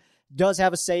Hekker does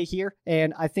have a say here,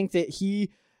 and I think that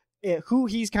who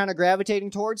he's kind of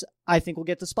gravitating towards, I think will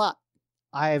get the spot.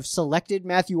 I've selected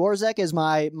Matthew Orzek as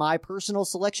my personal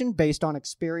selection based on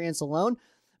experience alone,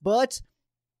 but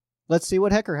let's see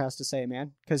what Hekker has to say,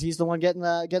 man, because he's the one getting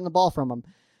the ball from him.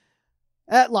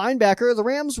 At linebacker, the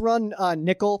Rams run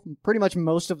nickel pretty much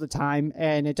most of the time,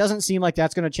 and it doesn't seem like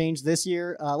that's going to change this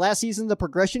year. Last season, the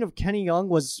progression of Kenny Young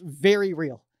was very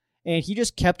real, and he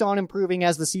just kept on improving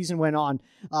as the season went on.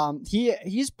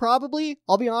 He's probably,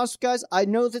 I'll be honest, guys, I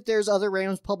know that there's other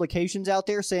Rams publications out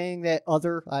there saying that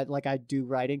like I do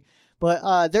writing,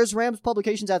 but there's Rams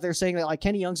publications out there saying that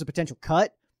Kenny Young's a potential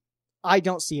cut. I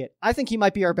don't see it. I think he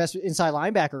might be our best inside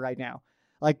linebacker right now.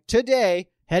 Today,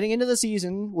 heading into the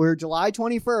season, we're July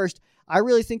 21st, I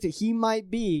really think that he might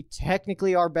be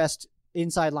technically our best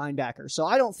inside linebacker. So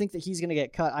I don't think that he's going to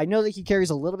get cut. I know that he carries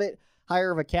a little bit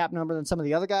higher of a cap number than some of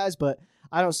the other guys, but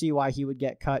I don't see why he would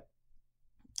get cut.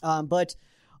 But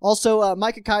also,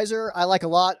 Micah Kiser, I like a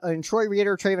lot. And Troy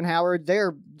Reeder, Traven Howard,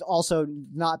 they're also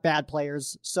not bad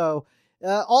players. So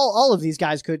all of these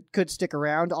guys could stick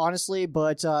around, honestly.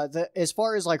 But as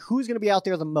far as who's going to be out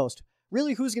there the most,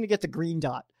 really who's going to get the green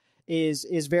dot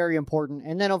is very important.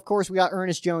 And then, of course, we got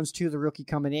Ernest Jones, too, the rookie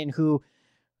coming in, who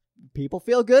people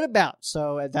feel good about.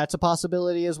 So that's a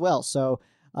possibility as well. So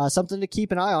something to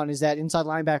keep an eye on is that inside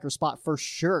linebacker spot for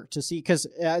sure to see, because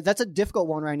that's a difficult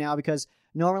one right now because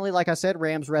normally, like I said,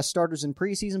 Rams rest starters in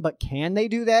preseason, but can they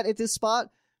do that at this spot?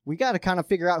 We got to kind of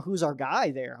figure out who's our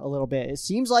guy there a little bit. It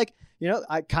seems like,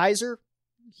 Kiser,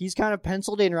 he's kind of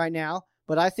penciled in right now,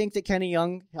 but I think that Kenny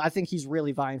Young, I think he's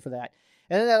really vying for that.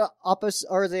 And then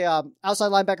the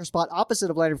outside linebacker spot opposite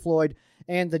of Leonard Floyd,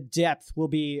 and the depth will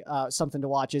be something to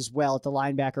watch as well at the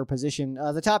linebacker position.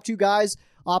 The top two guys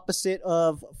opposite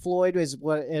of Floyd is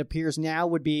what it appears now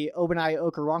would be Ogbonnaya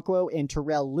Okoronkwo and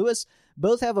Terrell Lewis.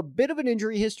 Both have a bit of an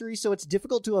injury history, so it's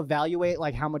difficult to evaluate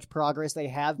how much progress they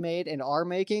have made and are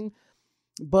making.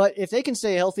 But if they can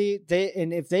stay healthy,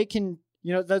 if they can,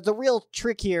 the real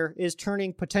trick here is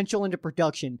turning potential into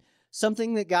production.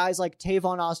 Something that guys like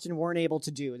Tavon Austin weren't able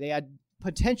to do. They had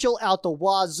potential out the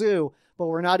wazoo, but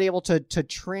were not able to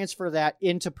transfer that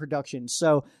into production.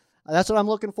 So that's what I'm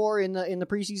looking for in the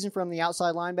preseason from the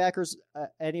outside linebackers.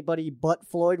 Anybody but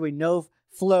Floyd. We know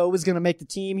Flo is going to make the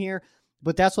team here,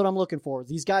 but that's what I'm looking for.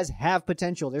 These guys have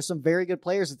potential. There's some very good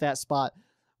players at that spot.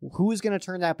 Who's going to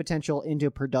turn that potential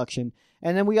into production?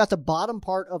 And then we got the bottom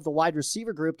part of the wide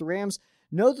receiver group. The Rams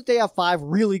know that they have 5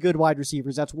 really good wide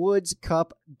receivers. That's Woods,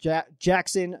 Kupp,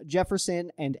 Jackson,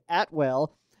 Jefferson, and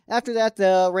Atwell. After that,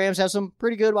 the Rams have some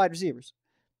pretty good wide receivers.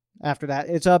 After that,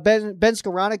 it's Ben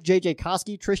Skowronek, J.J.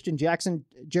 Koski, Tristan Jackson,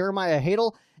 Jeremiah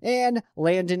Hadel, and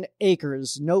Landon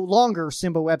Akers. No longer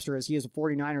Simba Webster, as he is a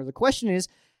 49er. The question is,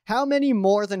 how many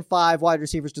more than 5 wide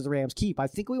receivers do the Rams keep? I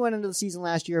think we went into the season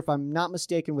last year, if I'm not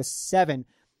mistaken, with 7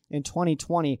 in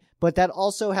 2020. But that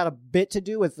also had a bit to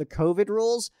do with the COVID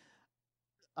rules.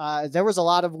 There was a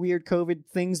lot of weird COVID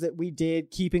things that we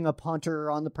did, keeping a punter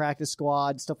on the practice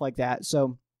squad, stuff like that.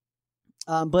 So,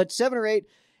 but 7 or 8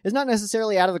 is not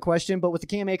necessarily out of the question, but with the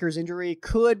Cam Akers injury,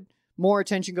 could more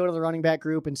attention go to the running back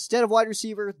group instead of wide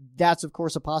receiver? That's, of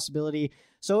course, a possibility.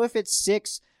 So if it's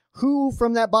 6, who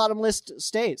from that bottom list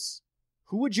stays?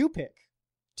 Who would you pick?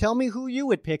 Tell me who you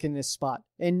would pick in this spot.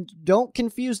 And don't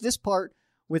confuse this part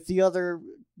with the other,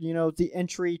 the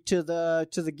entry to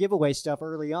the giveaway stuff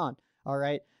early on. All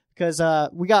right. Because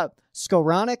we got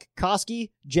Skowronek, Koski,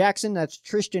 Jackson, that's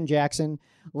Tristan Jackson,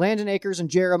 Landon Akers, and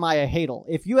Jeremiah Hadel.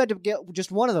 If you had to get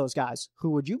just one of those guys,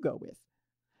 who would you go with?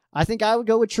 I think I would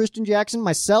go with Tristan Jackson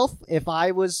myself if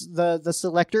I was the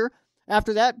selector.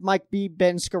 After that might be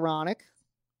Ben Skowronek.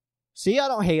 See, I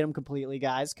don't hate him completely,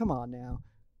 guys. Come on now.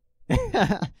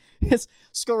 It's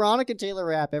Skowronek and Taylor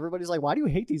Rapp. Everybody's like, why do you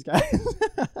hate these guys?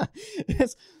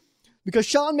 It's because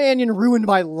Sean Mannion ruined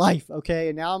my life, okay?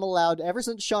 And now I'm allowed, ever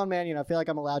since Sean Mannion, I feel like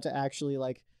I'm allowed to actually,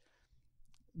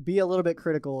 be a little bit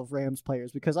critical of Rams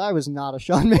players because I was not a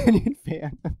Sean Mannion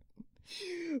fan.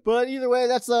 But either way,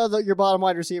 that's your bottom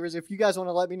wide receivers. If you guys want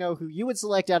to let me know who you would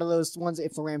select out of those ones,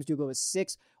 if the Rams do go with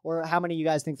 6, or how many of you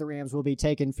guys think the Rams will be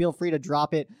taken, feel free to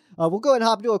drop it. We'll go ahead and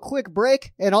hop into a quick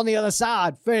break, and on the other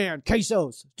side, Fan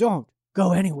Quesos, don't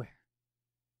go anywhere.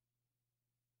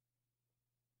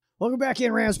 Welcome back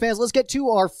in, Rams fans. Let's get to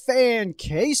our Fan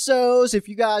Quesos. If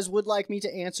you guys would like me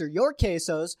to answer your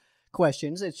Quesos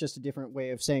questions, it's just a different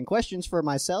way of saying questions for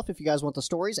myself. If you guys want the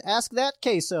stories, ask that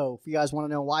queso. If you guys want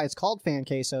to know why it's called Fan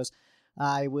Quesos,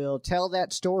 I will tell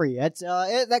that story.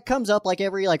 That comes up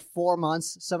every 4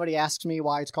 months. Somebody asks me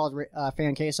why it's called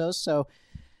Fan Quesos. So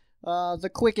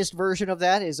the quickest version of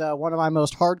that is one of my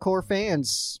most hardcore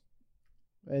fans.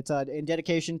 It's in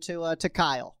dedication to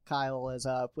Kyle.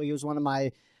 Kyle he was one of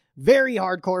my very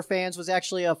hardcore fans, was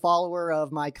actually a follower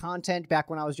of my content back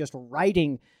when I was just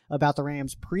writing about the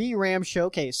Rams pre-Rams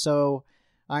showcase. So,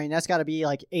 that's got to be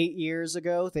 8 years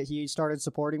ago that he started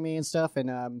supporting me and stuff.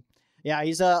 And,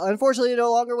 he's unfortunately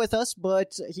no longer with us,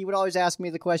 but he would always ask me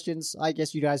the questions. I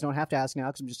guess you guys don't have to ask now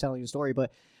because I'm just telling you the story.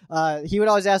 But he would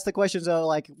always ask the questions of,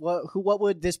 what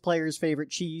would this player's favorite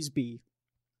cheese be?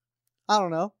 I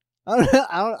don't know.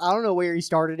 I don't know where he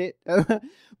started it.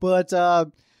 But,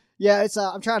 it's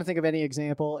I'm trying to think of any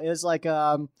example. It was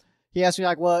he asked me,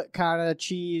 what kind of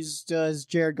cheese does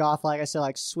Jared Goff like? I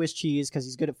said, Swiss cheese, because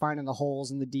he's good at finding the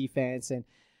holes in the defense. And,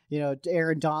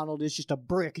 Aaron Donald is just a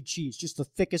brick of cheese, just the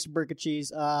thickest brick of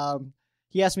cheese.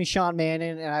 He asked me Sean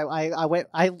Mannion, and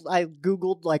I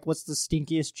Googled, what's the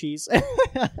stinkiest cheese?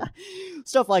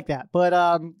 Stuff like that. But,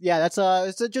 that's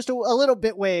it's just a little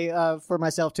bit way for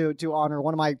myself to honor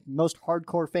one of my most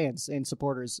hardcore fans and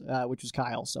supporters, which was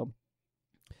Kyle. So.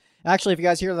 Actually, if you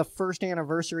guys hear the first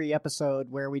anniversary episode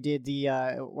where we did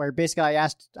where basically I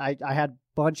had a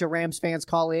bunch of Rams fans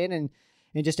call in and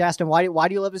just asked him, why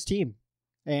do you love his team?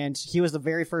 And he was the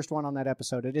very first one on that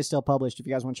episode. It is still published if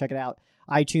you guys want to check it out.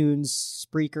 iTunes,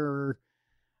 Spreaker,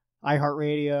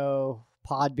 iHeartRadio,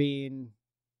 Podbean,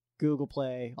 Google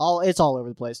Play. It's all over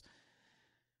the place.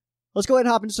 Let's go ahead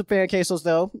and hop into some Fan Quesos,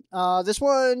 though. This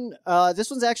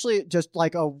one's actually just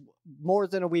more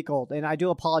than a week old, and I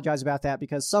do apologize about that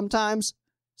because sometimes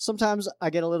I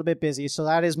get a little bit busy, so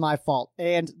that is my fault.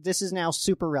 And this is now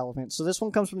super relevant. So this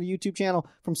one comes from the YouTube channel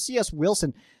from C.S.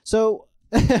 Wilson. So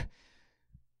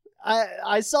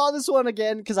I saw this one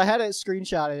again because I had a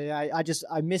screenshot and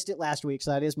I missed it last week,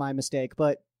 so that is my mistake.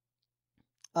 But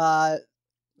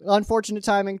unfortunate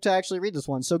timing to actually read this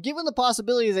one. So given the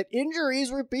possibility that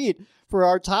injuries repeat for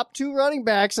our top 2 running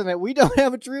backs and that we don't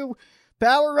have a true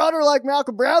power runner like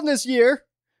Malcolm Brown this year,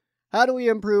 how do we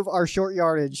improve our short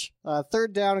yardage,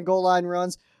 third down and goal line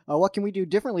runs? What can we do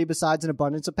differently besides an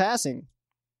abundance of passing?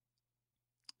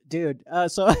 Dude,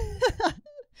 so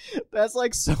that's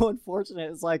so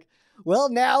unfortunate. It's well,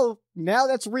 now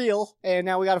that's real, and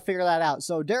now we got to figure that out.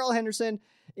 So Darrell Henderson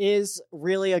is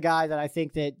really a guy that I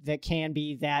think that can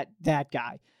be that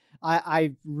guy.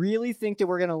 I really think that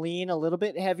we're going to lean a little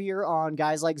bit heavier on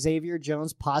guys like Xavier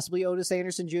Jones, possibly Otis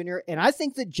Anderson Jr., and I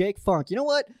think that Jake Funk, you know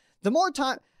what? The more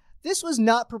time, this was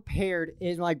not prepared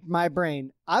in my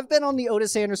brain. I've been on the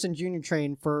Otis Anderson Jr.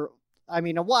 train for, a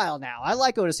while now. I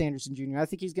like Otis Anderson Jr. I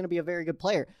think he's going to be a very good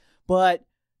player. But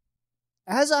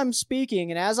as I'm speaking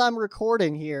and as I'm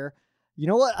recording here, you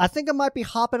know what? I think I might be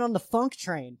hopping on the Funk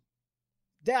train.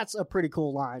 That's a pretty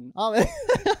cool line. I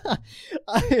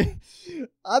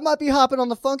might be hopping on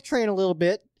the Funk train a little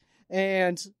bit,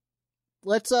 and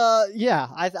let's I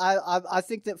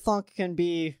think that Funk can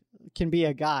be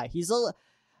a guy.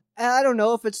 I don't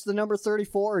know if it's the number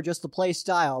 34 or just the play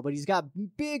style, but he's got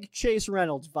big Chase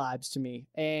Reynolds vibes to me,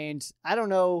 and I don't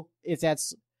know if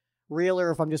that's real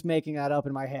or if I'm just making that up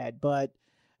in my head, but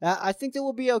I think that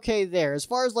we'll be okay there. As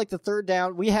far as like the third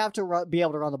down, we have to be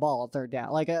able to run the ball on third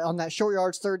down. Like on that short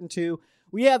yards, 3rd and 2,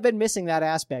 we have been missing that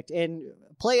aspect. And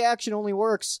play action only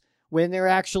works when they're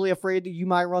actually afraid that you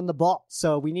might run the ball.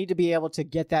 So we need to be able to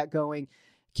get that going.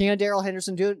 Can Darrell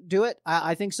Henderson do it?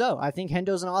 I think so. I think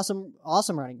Hendo's an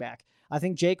awesome running back. I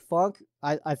think Jake Funk,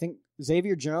 I think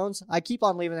Xavier Jones. I keep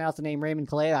on leaving out the name Raymond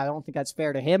Calais. I don't think that's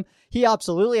fair to him. He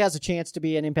absolutely has a chance to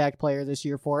be an impact player this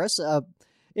year for us.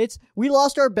 We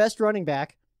lost our best running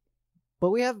back,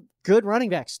 but we have good running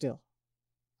backs still.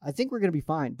 I think we're going to be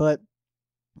fine. But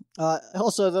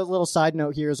also, the little side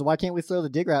note here is, why can't we throw the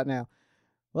dig route now?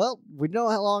 Well, we no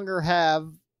longer have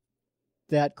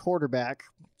that quarterback,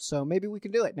 so maybe we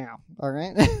can do it now. All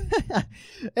right.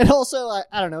 And also,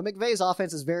 I don't know, McVay's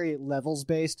offense is very levels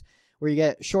based, where you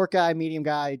get short guy, medium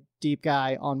guy, deep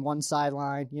guy on one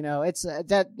sideline. You know, it's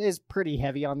that is pretty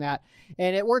heavy on that,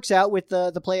 and it works out with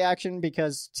the play action,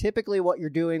 because typically what you're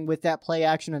doing with that play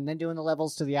action and then doing the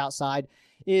levels to the outside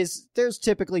is there's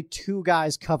typically 2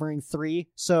 guys covering 3,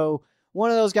 so one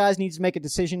of those guys needs to make a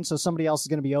decision, so somebody else is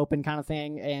going to be open, kind of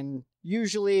thing. And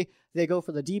usually they go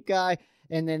for the deep guy,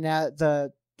 and then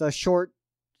the short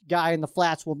guy in the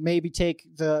flats will maybe take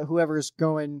whoever's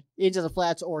going into the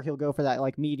flats, or he'll go for that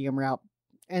like medium route,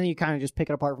 and then you kind of just pick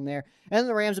it apart from there. And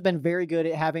the Rams have been very good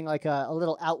at having like a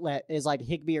little outlet, is like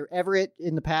Higbee or Everett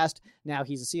in the past. Now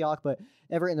he's a Seahawk, but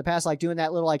Everett in the past, like doing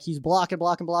that little, like he's blocking,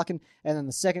 and then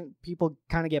the second people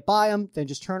kind of get by him, then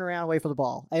just turn around and wait for the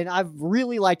ball. And I've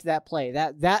really liked that play.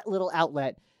 That little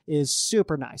outlet is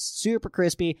super nice, super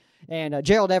crispy, and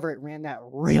Gerald Everett ran that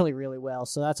really, really well.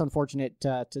 So that's unfortunate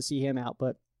to see him out,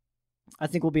 but I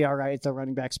think we'll be all right at the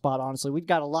running back spot, honestly. We've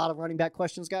got a lot of running back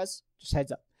questions, guys. Just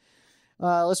heads up.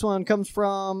 This one comes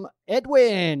from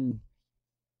Edwin.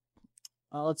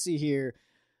 Let's see here.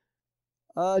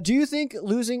 Do you think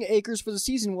losing Akers for the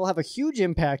season will have a huge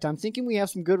impact? I'm thinking we have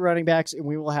some good running backs, and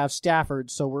we will have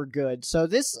Stafford, so we're good. So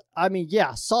this, I mean,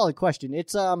 yeah, solid question.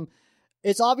 It's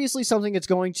obviously something that's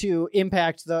going to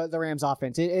impact the Rams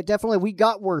offense. It definitely, we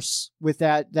got worse with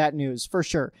that news, for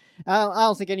sure. I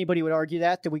don't think anybody would argue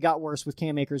that we got worse with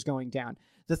Cam Akers going down.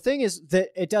 The thing is that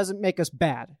it doesn't make us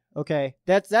bad, okay?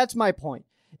 That's my point,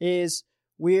 is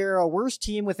we're a worse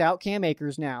team without Cam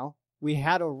Akers now. We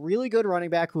had a really good running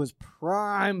back who was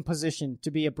prime positioned to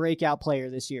be a breakout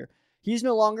player this year. He's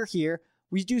no longer here.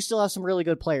 We do still have some really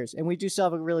good players, and we do still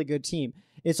have a really good team.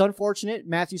 It's unfortunate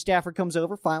Matthew Stafford comes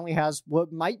over, finally has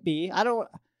what might be, probably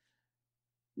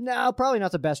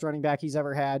not the best running back he's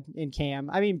ever had in Cam.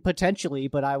 I mean, potentially,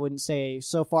 but I wouldn't say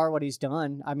so far what he's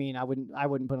done. I mean, I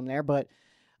wouldn't put him there, but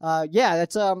yeah,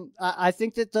 that's I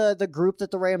think that the group that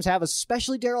the Rams have,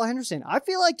 especially Darrell Henderson, I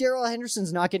feel like Darrell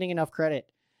Henderson's not getting enough credit.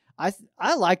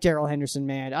 I like Darrell Henderson,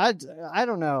 man. I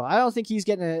don't know. I don't think he's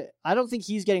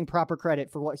getting proper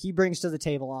credit for what he brings to the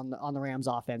table on the Rams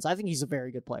offense. I think he's a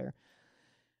very good player.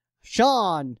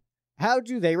 Sean, how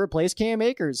do they replace Cam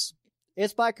Akers?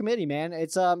 It's by committee, man.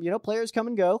 It's players come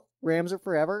and go. Rams are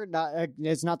forever.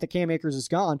 It's not that Cam Akers is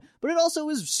gone, but it also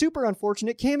is super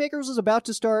unfortunate. Cam Akers is about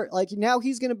to start, like, now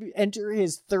he's going to enter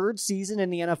his 3rd season in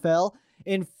the NFL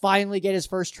and finally get his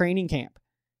first training camp.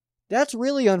 That's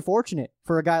really unfortunate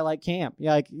for a guy like Cam.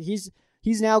 Yeah, like he's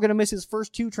now going to miss his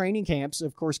first 2 training camps.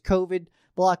 Of course, COVID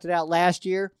blocked it out last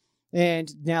year,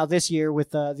 and now this year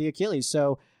with the Achilles.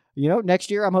 So, next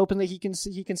year I'm hoping that he can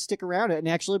stick around it and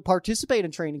actually participate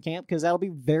in training camp, because that'll be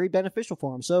very beneficial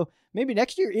for him. So maybe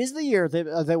next year is the year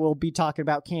that we'll be talking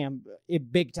about Cam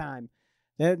big time.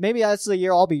 Maybe that's the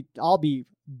year I'll be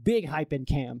big hyping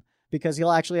Cam, because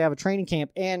he'll actually have a training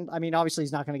camp. And I mean, obviously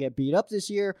he's not going to get beat up this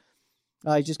year.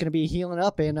 He's just going to be healing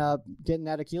up and getting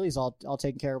that Achilles all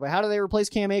taken care of. But how do they replace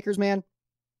Cam Akers, man?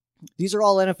 These are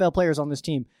all NFL players on this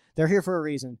team. They're here for a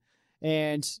reason.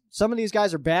 And some of these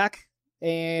guys are back.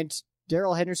 And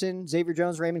Darrell Henderson, Xavier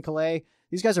Jones, Raymond Calais,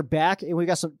 these guys are back. And we've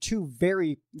got 2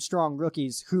 very strong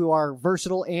rookies who are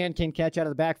versatile and can catch out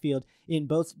of the backfield in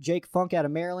both Jake Funk out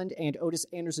of Maryland and Otis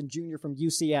Anderson Jr. from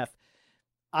UCF.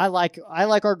 I like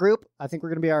our group. I think we're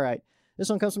going to be all right. This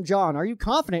one comes from John. Are you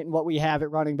confident in what we have at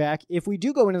running back if we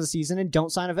do go into the season and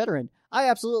don't sign a veteran? I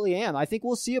absolutely am. I think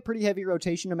we'll see a pretty heavy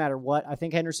rotation no matter what. I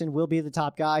think Henderson will be the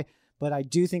top guy, but I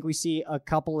do think we see a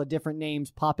couple of different names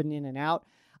popping in and out.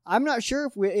 I'm not sure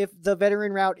if the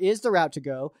veteran route is the route to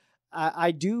go.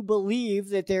 I do believe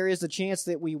that there is a chance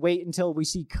that we wait until we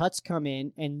see cuts come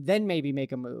in and then maybe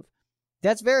make a move.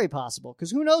 That's very possible,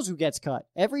 because who knows who gets cut?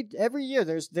 Every year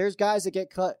there's guys that get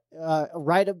cut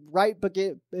right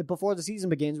before the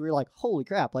season begins. We're like, holy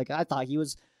crap! Like I thought he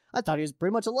was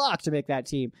pretty much a lock to make that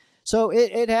team. So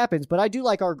it happens, but I do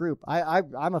like our group.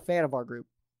 I'm a fan of our group.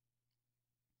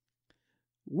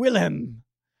 Willem,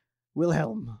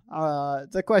 Wilhelm.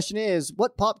 The question is,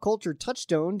 what pop culture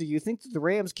touchstone do you think that the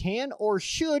Rams can or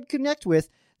should connect with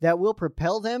that will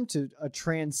propel them to a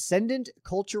transcendent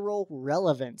cultural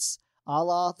relevance, a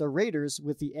la the Raiders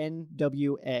with the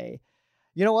NWA?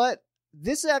 You know what?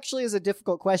 This actually is a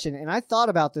difficult question, and I thought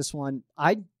about this one.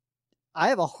 I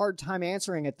have a hard time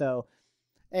answering it, though.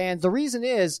 And the reason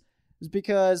is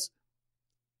because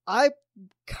I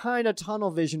kind of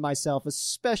tunnel vision myself,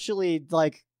 especially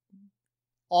like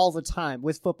all the time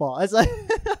with football. It's like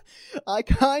I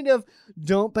kind of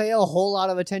don't pay a whole lot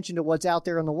of attention to what's out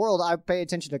there in the world. I pay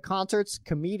attention to concerts,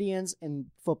 comedians, and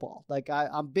football. Like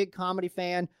I'm a big comedy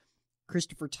fan.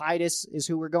 Christopher Titus is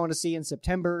who we're going to see in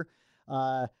September.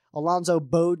 Alonzo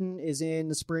Bowden is in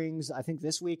the Springs, I think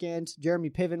this weekend. Jeremy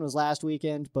Piven was last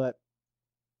weekend, but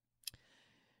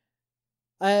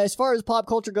as far as pop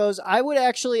culture goes, I would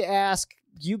actually ask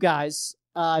you guys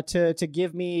to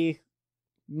give me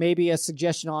maybe a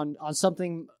suggestion on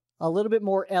something a little bit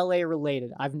more LA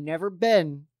related. I've never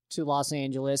been to Los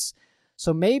Angeles,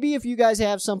 so maybe if you guys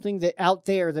have something that out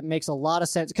there that makes a lot of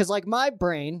sense, because like my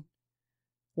brain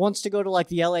wants to go to like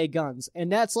the LA Guns,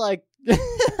 and that's like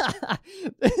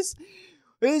this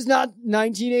is not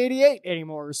 1988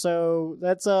 anymore. So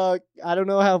that's I don't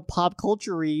know how pop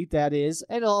culture-y that is,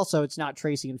 and also it's not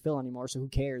Tracy and Phil anymore, so who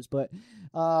cares? But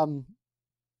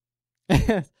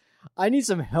I need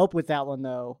some help with that one,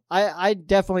 though. I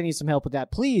definitely need some help with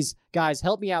that. Please, guys,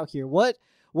 help me out here.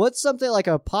 What's something like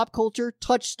a pop culture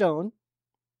touchstone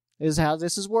is how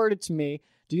this is worded to me.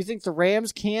 Do you think the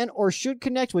Rams can or should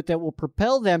connect with that will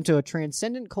propel them to a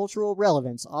transcendent cultural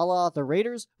relevance, a la the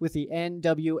Raiders with the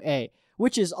NWA,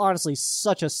 which is honestly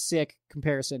such a sick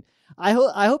comparison. I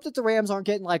hope that the Rams aren't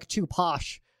getting like too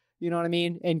posh, you know what I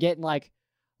mean, and getting like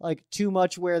too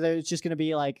much where it's just going to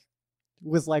be like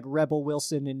with like Rebel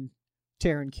Wilson and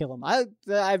Taron Killam. I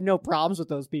have no problems with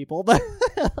those people, but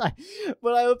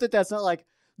but I hope that that's not like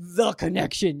the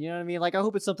connection, you know what I mean? Like I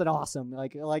hope it's something awesome,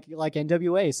 like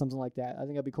NWA, something like that. I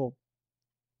think that'd be cool.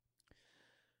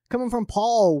 Coming from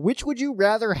Paul, which would you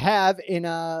rather have in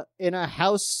a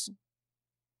house?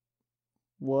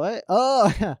 What?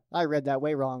 Oh, I read that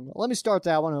way wrong. Let me start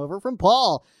that one over. From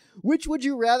Paul, which would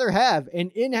you rather have,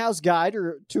 an in-house guide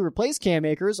to replace Cam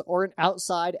Akers or an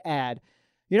outside ad?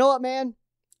 You know what, man?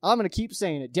 I'm gonna keep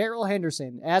saying it. Darrell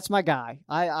Henderson, that's my guy.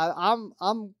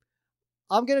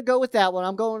 I'm gonna go with that one.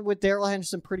 I'm going with Darrell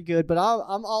Henderson pretty good, but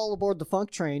I'm all aboard the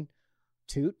funk train.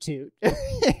 Toot toot.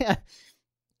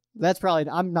 That's probably.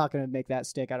 I'm not gonna make that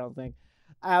stick, I don't think.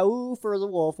 Ow for the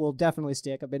wolf will definitely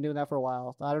stick. I've been doing that for a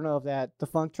while. I don't know if the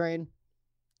funk train.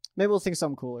 Maybe we'll think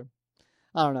something cooler.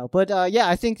 I don't know, but yeah,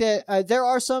 I think that there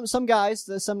are some guys,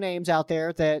 some names out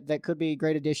there that could be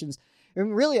great additions.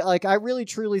 And really, like I really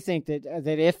truly think that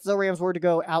if the Rams were to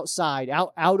go outside,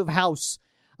 out of house,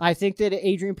 I think that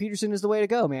Adrian Peterson is the way to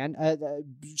go, man.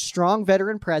 Strong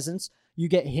veteran presence. You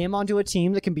get him onto a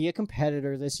team that can be a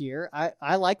competitor this year.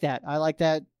 I like that. I like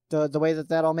that. The way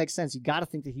that all makes sense. You got to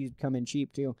think that he'd come in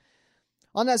cheap too.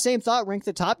 On that same thought, rank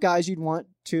the top guys you'd want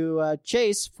to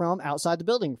chase from outside the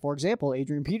building. For example,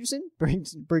 Adrian Peterson,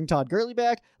 bring Todd Gurley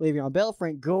back, Le'Veon Bell,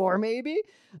 Frank Gore maybe.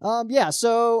 Yeah.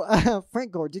 So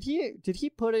Frank Gore, did he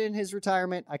put in his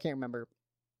retirement? I can't remember.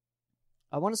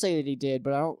 I want to say that he did,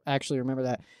 but I don't actually remember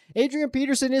that. Adrian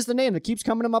Peterson is the name that keeps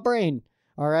coming to my brain.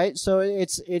 All right, so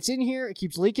it's in here. It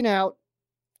keeps leaking out.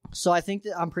 So I think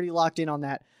that I'm pretty locked in on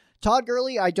that. Todd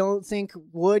Gurley, I don't think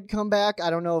would come back. I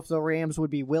don't know if the Rams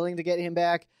would be willing to get him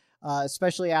back,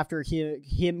 especially after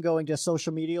him going to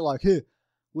social media like, hey,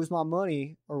 where's my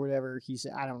money? Or whatever he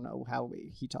said. I don't know how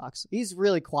he talks. He's a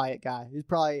really quiet guy.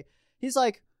 He's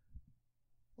like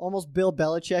almost Bill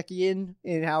Belichick-ian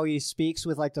in how he speaks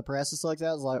with like the press and stuff like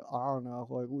that. It's like, I don't know.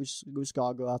 Like, we just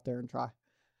gotta go out there and try.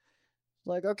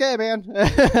 Like, okay, man.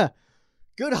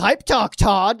 Good hype talk,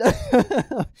 Todd.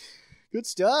 Good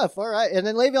stuff. All right. And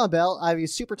then Le'Veon Bell,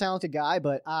 he's a super talented guy,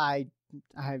 but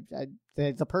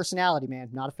the personality,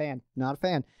 man, not a fan. Not a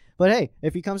fan. But hey,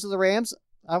 if he comes to the Rams,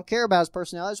 I don't care about his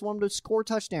personality. I just want him to score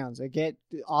touchdowns and get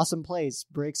awesome plays.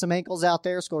 Break some ankles out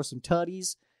there, score some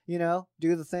tutties,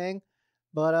 do the thing.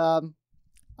 But I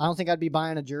don't think I'd be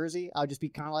buying a jersey. I'd just be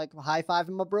kind of like high-fiving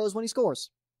my bros when he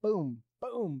scores. Boom,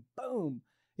 boom, boom.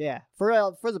 Yeah,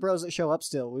 for the bros that show up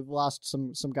still, we've lost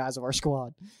some guys of our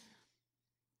squad.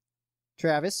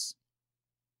 Travis,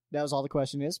 that was all the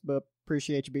question is, but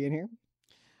appreciate you being here.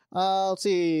 Let's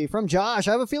see, from Josh,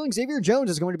 I have a feeling Xavier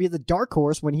Jones is going to be the dark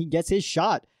horse when he gets his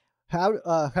shot. How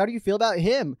do you feel about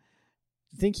him?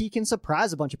 Think he can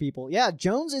surprise a bunch of people? Yeah,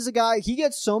 Jones is a guy, he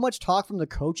gets so much talk from the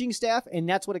coaching staff, and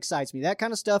that's what excites me. That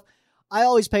kind of stuff I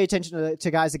always pay attention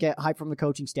to guys that get hype from the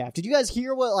coaching staff. Did you guys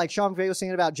hear what like Sean McVay was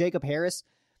saying about Jacob Harris?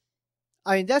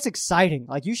 I mean, that's exciting.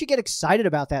 Like, you should get excited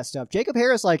about that stuff. Jacob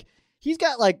Harris, like, he's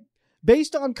got, like,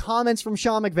 based on comments from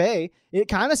Sean McVay, it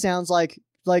kind of sounds like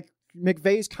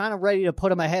McVay's kind of ready to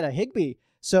put him ahead of Higbee.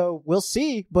 So we'll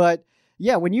see. But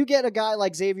yeah, when you get a guy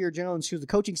like Xavier Jones, who the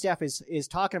coaching staff is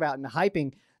talking about and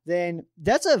hyping, then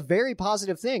that's a very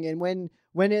positive thing. And when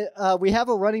we have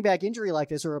a running back injury like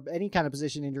this, or any kind of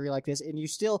position injury like this, and you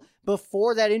still,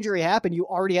 before that injury happened, you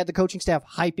already had the coaching staff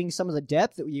hyping some of the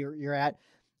depth that you're at,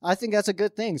 I think that's a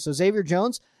good thing. So Xavier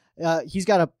Jones, he's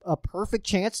got a perfect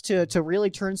chance to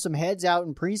really turn some heads out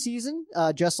in preseason,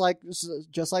 just like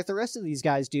the rest of these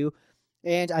guys do.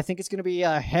 And I think it's going to be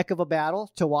a heck of a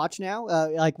battle to watch now.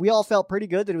 Like, we all felt pretty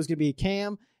good that it was going to be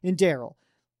Cam and Darrell.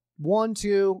 1,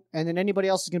 2, and then anybody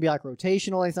else is going to be like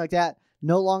rotational, anything like that.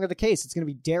 No longer the case. It's going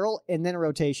to be Darrell and then a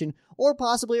rotation, or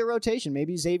possibly a rotation.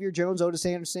 Maybe Xavier Jones, Otis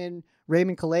Anderson,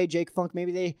 Raymond Calais, Jake Funk.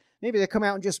 Maybe they come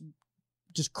out and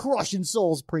just crushing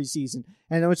souls preseason.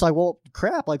 And then it's like, well,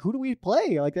 crap, like, who do we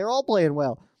play? Like, they're all playing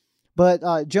well.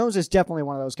 But Jones is definitely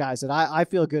one of those guys that I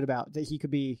feel good about, that he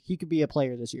could be a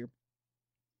player this year.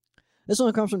 This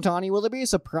one comes from Tawny. Will there be a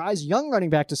surprise young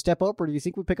running back to step up, or do you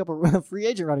think we pick up a free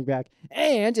agent running back?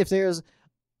 And if there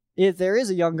is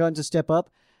a young gun to step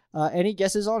up, any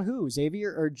guesses on who,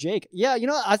 Xavier or Jake? Yeah,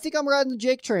 I think I'm riding the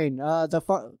Jake train.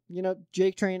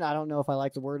 Jake train. I don't know if I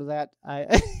like the word of that.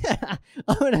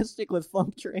 I'm gonna stick with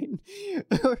Funk train.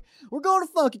 We're going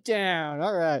to Funky Town.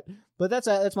 All right, but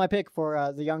that's my pick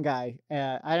for the young guy.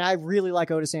 And I really like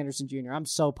Otis Anderson Jr. I'm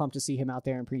so pumped to see him out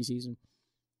there in preseason.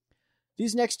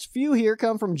 These next few here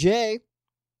come from Jay.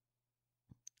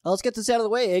 Let's get this out of the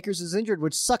way. Akers is injured,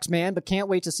 which sucks, man, but can't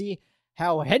wait to see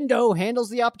how Hendo handles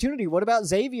the opportunity. What about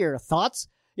Xavier? Thoughts?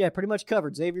 Yeah, pretty much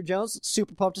covered. Xavier Jones,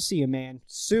 super pumped to see him, man.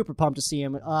 Super pumped to see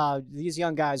him. These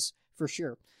young guys, for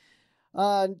sure.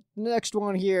 Next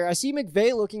one here. I see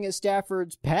McVay looking at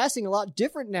Stafford's passing a lot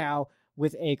different now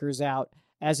with Akers out,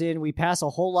 as in we pass a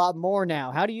whole lot more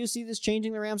now. How do you see this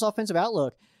changing the Rams' offensive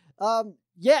outlook? I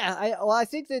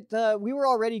think that we were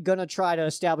already going to try to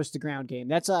establish the ground game.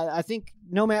 That's I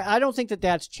don't think that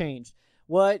that's changed.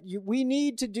 What we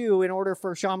need to do in order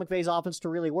for Sean McVay's offense to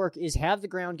really work is have the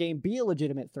ground game be a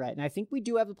legitimate threat. And I think we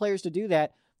do have the players to do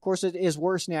that. Of course, it is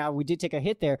worse now. We did take a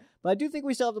hit there, but I do think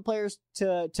we still have the players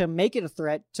to make it a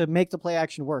threat, to make the play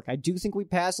action work. I do think we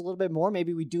pass a little bit more.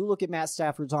 Maybe we do look at Matt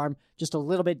Stafford's arm just a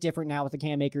little bit different now with the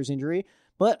Cam Akers injury,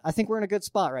 but I think we're in a good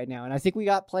spot right now. And I think we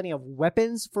got plenty of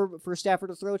weapons for Stafford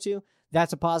to throw to.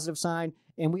 That's a positive sign.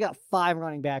 And we got 5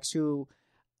 running backs who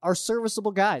are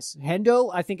serviceable guys. Hendo,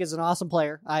 I think, is an awesome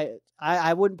player.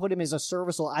 I wouldn't put him as a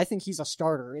serviceable. I think he's a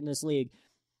starter in this league.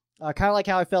 Kind of like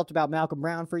how I felt about Malcolm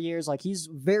Brown for years. Like, he's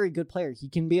a very good player. He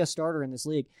can be a starter in this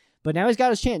league. But now he's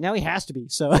got his chance. Now he has to be.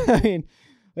 So, I mean,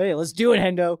 hey, let's do it,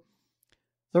 Hendo.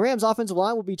 The Rams' offensive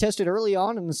line will be tested early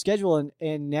on in the schedule.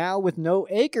 And now with no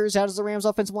Akers, how does the Rams'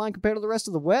 offensive line compare to the rest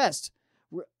of the West?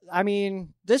 I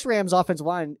mean, this Rams' offensive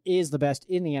line is the best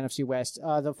in the NFC West.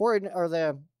 The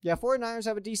 49ers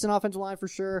have a decent offensive line for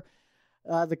sure.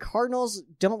 The Cardinals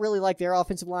don't really like their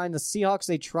offensive line. The Seahawks,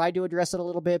 they tried to address it a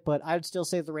little bit, but I would still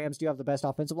say the Rams do have the best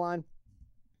offensive line.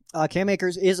 Cam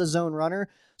Akers is a zone runner,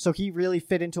 so he really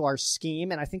fit into our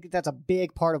scheme, and I think that's a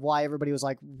big part of why everybody was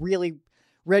like really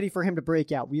ready for him to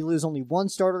break out. We lose only one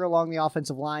starter along the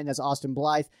offensive line, that's Austin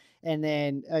Blythe, and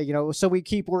then so we're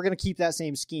going to keep that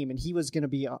same scheme, and he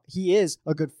is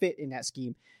a good fit in that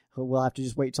scheme. We'll have to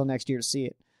just wait till next year to see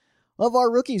it. Of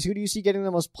our rookies, who do you see getting the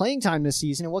most playing time this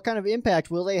season, and what kind of impact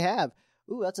will they have?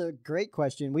 Ooh, that's a great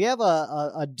question. We have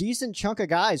a decent chunk of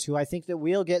guys who I think that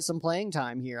will get some playing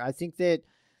time here. I think that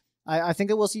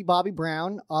we'll see Bobby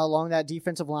Brown along that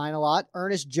defensive line a lot.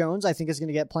 Ernest Jones, I think, is going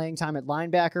to get playing time at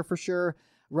linebacker for sure.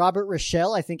 Robert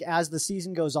Rochelle, I think as the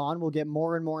season goes on, will get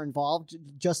more and more involved,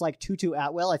 just like Tutu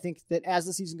Atwell. I think that as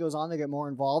the season goes on, they get more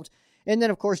involved. And then,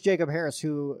 of course, Jacob Harris,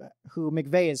 who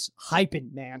McVay is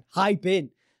hyping, man.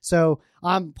 Hyping. So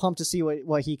I'm pumped to see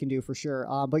what he can do for sure.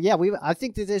 But yeah, I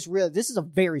think that this is a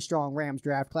very strong Rams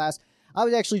draft class. I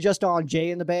was actually just on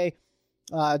Jay in the Bay,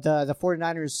 the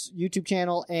 49ers YouTube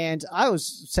channel, and I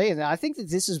was saying that I think that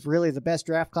this is really the best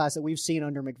draft class that we've seen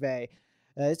under McVay.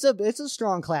 It's a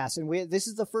strong class, and this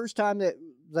is the first time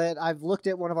that I've looked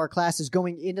at one of our classes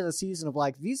going into the season of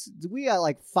like we got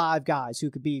like 5 guys who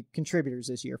could be contributors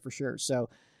this year for sure. So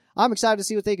I'm excited to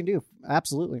see what they can do.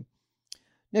 Absolutely.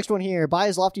 Next one here. By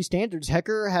his lofty standards,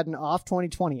 Hecker had an off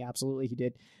 2020. Absolutely, he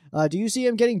did. Do you see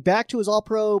him getting back to his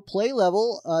all-pro play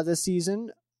level this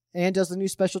season? And does the new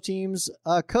special teams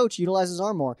coach utilize his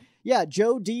arm more? yeah,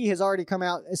 Joe D has already come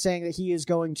out saying that he is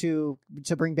going to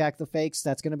bring back the fakes.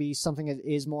 That's going to be something that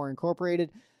is more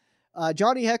incorporated.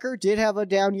 Johnny Hekker did have a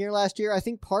down year last year. I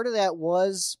think part of that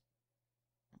was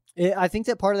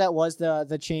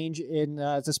the change in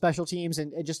the special teams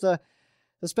and just the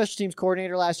special teams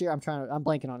coordinator last year. I'm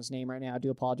blanking on his name right now. I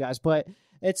do apologize, but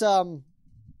it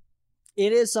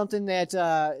is something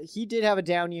that he did have a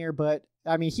down year, but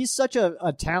I mean, he's such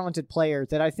a talented player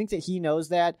that I think that he knows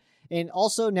that. And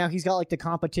also now he's got like the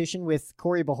competition with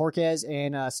Corey Bojorquez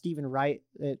and Stephen Wright.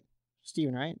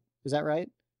 Stephen Wright? Is that right?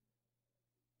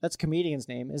 That's a comedian's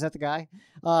name. Is that the guy?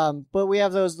 But we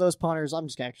have those punters. I'm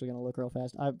just actually going to look real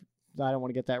fast. I don't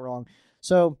want to get that wrong.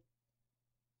 So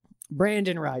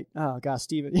Brandon Wright. Oh, gosh,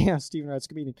 Stephen Wright's a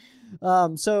comedian.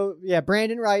 So, yeah,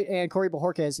 Brandon Wright and Corey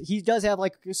Bojorquez. He does have,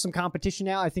 like, some competition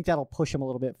now. I think that'll push him a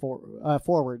little bit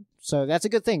forward. So that's a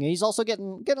good thing. He's also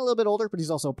getting a little bit older, but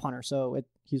he's also a punter, so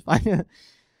he's fine.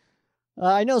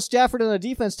 I know Stafford on the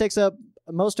defense takes up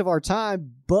most of our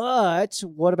time, but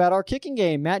what about our kicking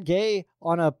game? Matt Gay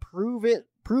on a prove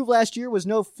last year was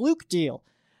no fluke deal.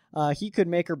 He could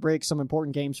make or break some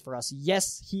important games for us.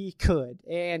 Yes, he could.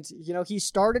 And, he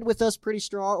started with us pretty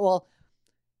strong. Well,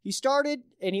 he started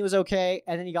and he was okay,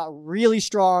 and then he got really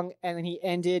strong, and then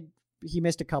he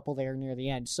missed a couple there near the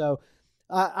end. So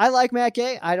I like Matt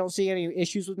Gay. I don't see any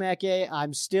issues with Matt Gay.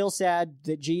 I'm still sad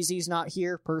that Jeezy's not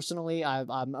here. Personally,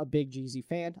 I'm a big Jeezy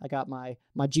fan. I got my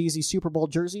Jeezy Super Bowl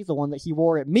jersey, the one that he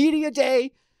wore at Media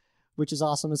Day, which is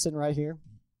awesome. It's sitting right here.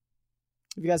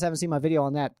 If you guys haven't seen my video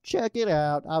on that, check it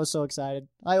out. I was so excited.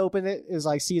 I opened it. It was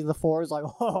like Seed of the Four. It was like,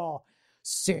 oh,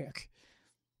 sick.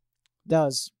 That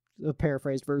was a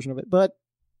paraphrased version of it. But,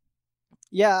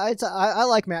 yeah, I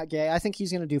like Matt Gay. I think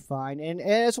he's going to do fine. And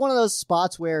it's one of those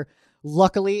spots where,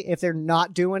 luckily, if they're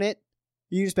not doing it,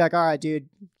 you just be like, all right, dude,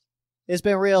 it's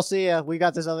been real. See ya. We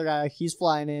got this other guy. He's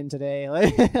flying in today.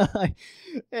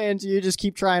 And you just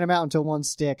keep trying him out until one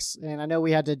sticks. And I know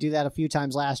we had to do that a few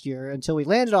times last year until we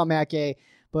landed on Matt Gay.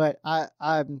 But I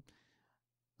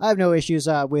have no issues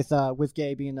with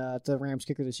Gay being the Rams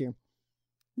kicker this year.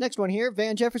 Next one here.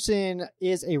 Van Jefferson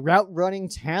is a route running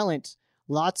talent.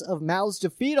 Lots of mouths to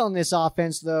feed on this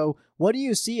offense, though. What do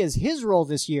you see as his role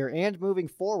this year and moving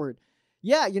forward?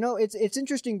 Yeah, it's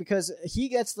interesting because he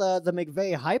gets the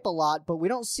McVay hype a lot, but we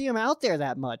don't see him out there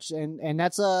that much, and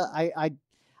that's I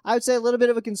would say a little bit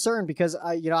of a concern because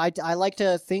I like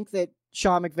to think that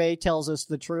Sean McVay tells us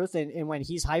the truth, and when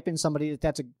he's hyping somebody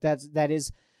that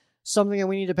is something that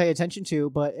we need to pay attention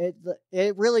to, but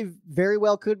it really very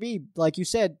well could be, like you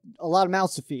said, a lot of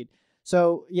mouths to feed.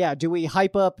 So yeah, do we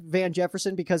hype up Van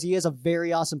Jefferson because he is a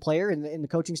very awesome player and the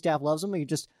coaching staff loves him?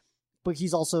 But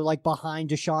he's also like behind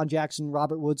Deshaun Jackson,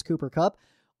 Robert Woods, Cooper Kupp,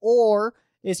 or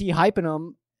is he hyping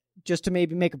him just to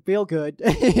maybe make him feel good?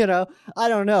 I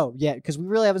don't know yet because we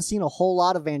really haven't seen a whole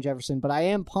lot of Van Jefferson, but I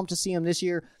am pumped to see him this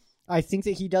year. I think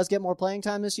that he does get more playing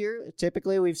time this year.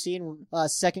 Typically, we've seen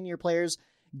second-year players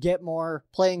get more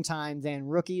playing time than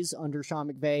rookies under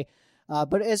Sean McVay.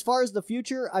 But as far as the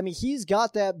future, I mean, he's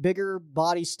got that bigger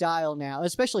body style now,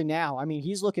 especially now. I mean,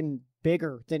 he's looking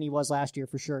bigger than he was last year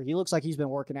for sure. He looks like he's been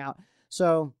working out.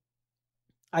 So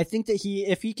I think that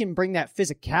if he can bring that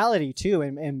physicality too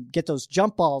and get those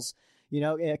jump balls,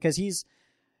 because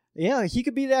he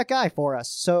could be that guy for us.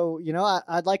 So,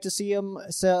 I'd like to see him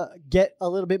get a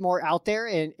little bit more out there.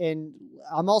 And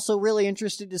I'm also really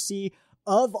interested to see,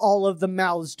 of all of the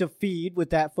mouths to feed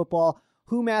with that football,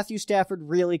 who Matthew Stafford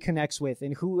really connects with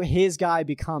and who his guy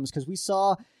becomes. Because we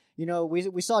saw,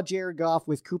 we saw Jared Goff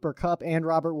with Cooper Kupp and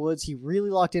Robert Woods. He really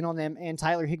locked in on them, and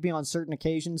Tyler Higbee on certain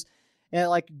occasions. And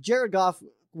like Jared Goff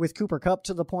with Cooper Kupp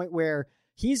to the point where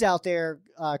he's out there,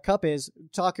 Goff,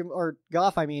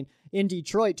 in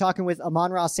Detroit, talking with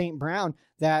Amon-Ra St. Brown,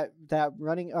 that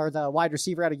running or the wide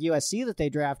receiver out of USC that they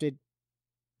drafted.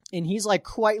 And he's like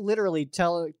quite literally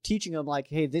teaching him like,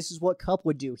 hey, this is what Kupp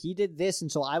would do. He did this, and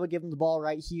so I would give him the ball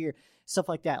right here, stuff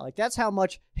like that. Like that's how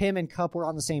much him and Kupp were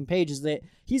on the same page, is that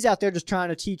he's out there just trying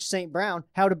to teach St. Brown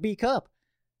how to beat Kupp.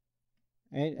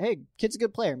 And hey, kid's a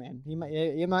good player, man.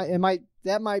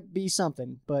 That might be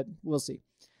something, but we'll see.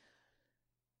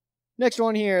 Next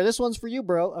one here. This one's for you,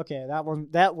 bro. Okay,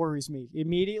 that worries me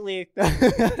immediately.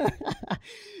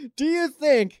 Do you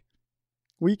think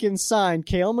we can sign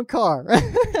Cale Makar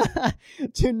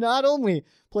to not only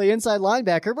play inside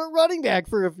linebacker, but running back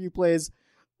for a few plays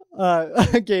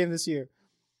a game this year?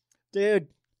 Dude,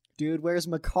 where's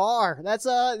Makar?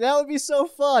 That would be so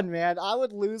fun, man. I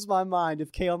would lose my mind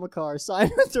if Cale Makar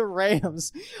signed with the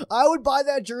Rams. I would buy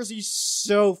that jersey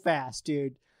so fast,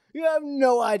 dude. You have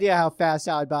no idea how fast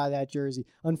I would buy that jersey.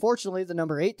 Unfortunately, the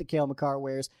number 8 that Cale Makar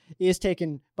wears is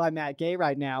taken by Matt Gay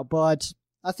right now, but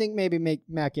I think maybe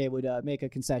Matt Gay would make a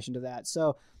concession to that.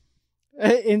 So,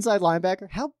 inside linebacker,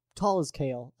 how tall is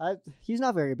Cale? He's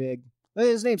not very big.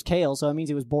 His name's Cale, so it means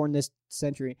he was born this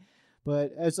century.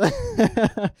 But it's,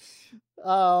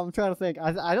 I'm trying to think.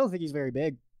 I don't think he's very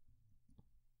big.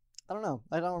 I don't know.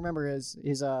 I don't remember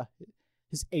his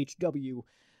HW.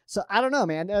 So I don't know,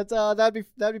 man. That'd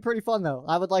be pretty fun though.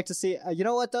 I would like to see. You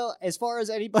know what though? As far as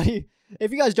anybody,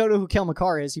 if you guys don't know who Cale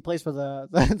Makar is, he plays for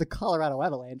the Colorado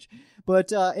Avalanche.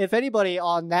 But if anybody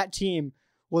on that team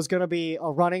was gonna be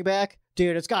a running back,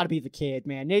 dude, it's got to be the kid,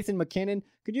 man. Nathan McKinnon.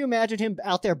 Could you imagine him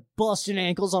out there busting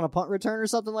ankles on a punt return or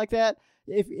something like that?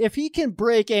 If he can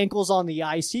break ankles on the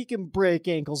ice, he can break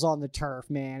ankles on the turf,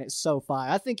 man. It's so fine.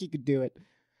 I think he could do it.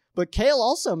 But Cale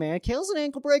also, man. Cale's an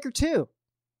ankle breaker too.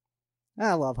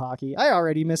 I love hockey. I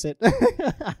already miss it.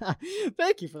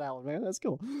 Thank you for that one, man. That's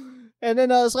cool. And then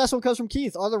this last one comes from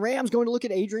Keith. Are the Rams going to look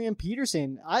at Adrian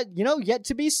Peterson? Yet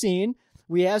to be seen.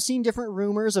 We have seen different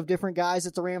rumors of different guys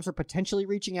that the Rams are potentially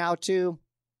reaching out to.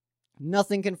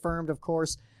 Nothing confirmed, of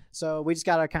course. So we just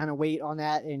got to kind of wait on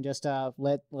that and just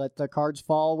let the cards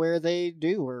fall where they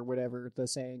do, or whatever the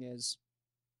saying is.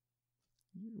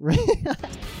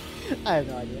 I have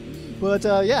no idea. But,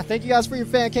 yeah, thank you guys for your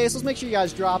fan cases. Make sure you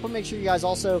guys drop them. Make sure you guys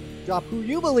also drop who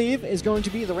you believe is going to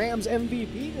be the Rams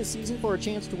MVP this season for a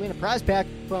chance to win a prize pack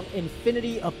from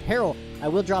Infinity Apparel. I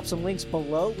will drop some links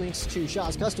below. Links to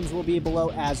Shaw's Customs will be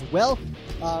below as well.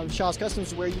 Shaw's Customs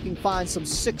is where you can find some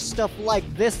sick stuff like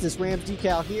this Rams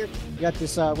decal here. You got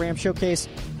this Rams Showcase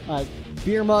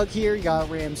beer mug here. You got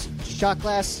Rams shot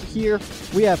glass here.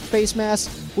 We have face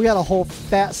masks. We got a whole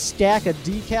fat stack of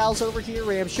decals over here,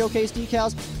 Rams Showcase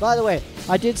decals. By the way,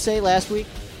 I did say last week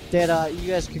that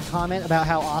you guys could comment about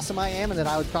how awesome I am and that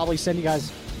I would probably send you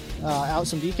guys out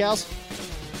some decals.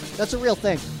 That's a real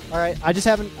thing, all right? I just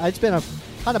haven't, it's been a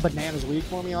kind of bananas week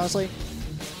for me, honestly,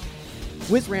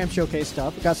 with Rams Showcase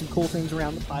stuff. We got some cool things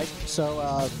around the pipe,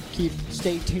 so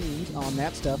stay tuned on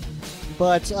that stuff.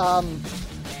 But, well,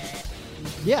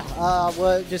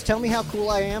 just tell me how cool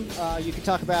I am. You can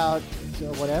talk about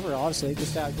whatever, honestly,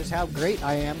 just how great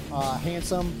I am.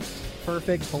 Handsome,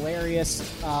 perfect,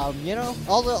 hilarious. All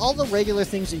the regular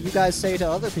things that you guys say to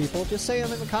other people, just say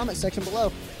them in the comment section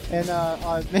below. And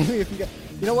maybe if you guys,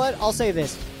 you know what? I'll say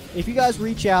this: if you guys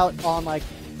reach out on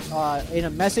in a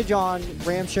message on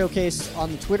Ram Showcase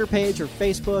on the Twitter page or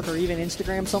Facebook or even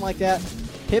Instagram, something like that,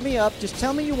 hit me up. Just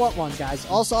tell me you want one, guys.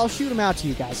 Also, I'll shoot them out to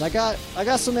you guys. I got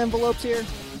some envelopes here.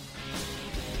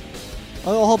 A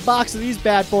whole box of these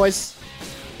bad boys.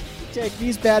 Take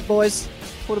these bad boys,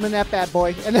 put them in that bad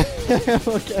boy, and then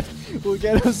we'll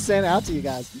get them sent out to you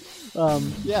guys.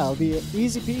 It'll be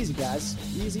easy peasy, guys.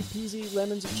 Easy peasy,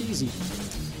 lemons are cheesy.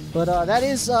 But that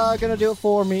is going to do it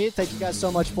for me. Thank you guys so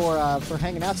much for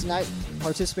hanging out tonight,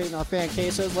 participating in our fan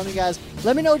cases. Let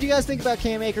me know what you guys think about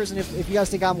Cam Akers, and if you guys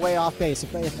think I'm way off base.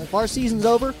 If our season's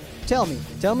over, tell me.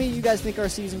 Tell me you guys think our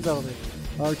season's over,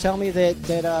 or tell me that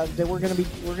we're gonna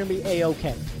be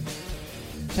A-okay.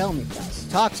 Tell me, guys.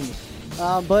 Talk to me.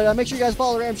 But make sure you guys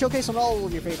follow Ram Showcase on all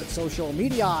of your favorite social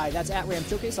media. That's at Ram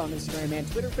Showcase on Instagram and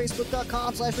Twitter,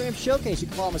 Facebook.com/Ram Showcase. You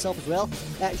can follow myself as well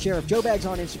at Sheriff Joe Bags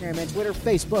on Instagram and Twitter,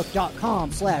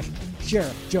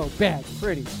 Facebook.com/Sheriff Joe Bags.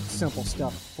 Pretty simple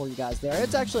stuff for you guys there.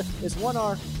 It's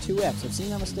 1R, 2X. I've seen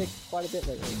that mistake quite a bit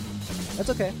lately. That's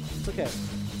okay. It's okay.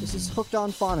 This is Hooked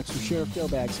on Phonics with Sheriff Joe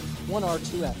Bags. 1R,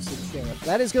 2X to the Sheriff.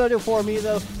 That is going to do it for me,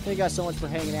 though. Thank you guys so much for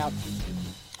hanging out.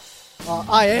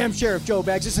 I am Sheriff Joe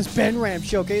Bags. This has been Rams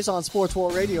Showcase on Sports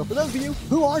War Radio. For those of you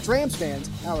who aren't Rams fans,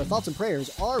 our thoughts and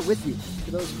prayers are with you.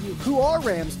 For those of you who are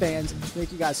Rams fans,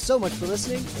 thank you guys so much for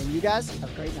listening, and you guys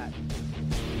have a great night.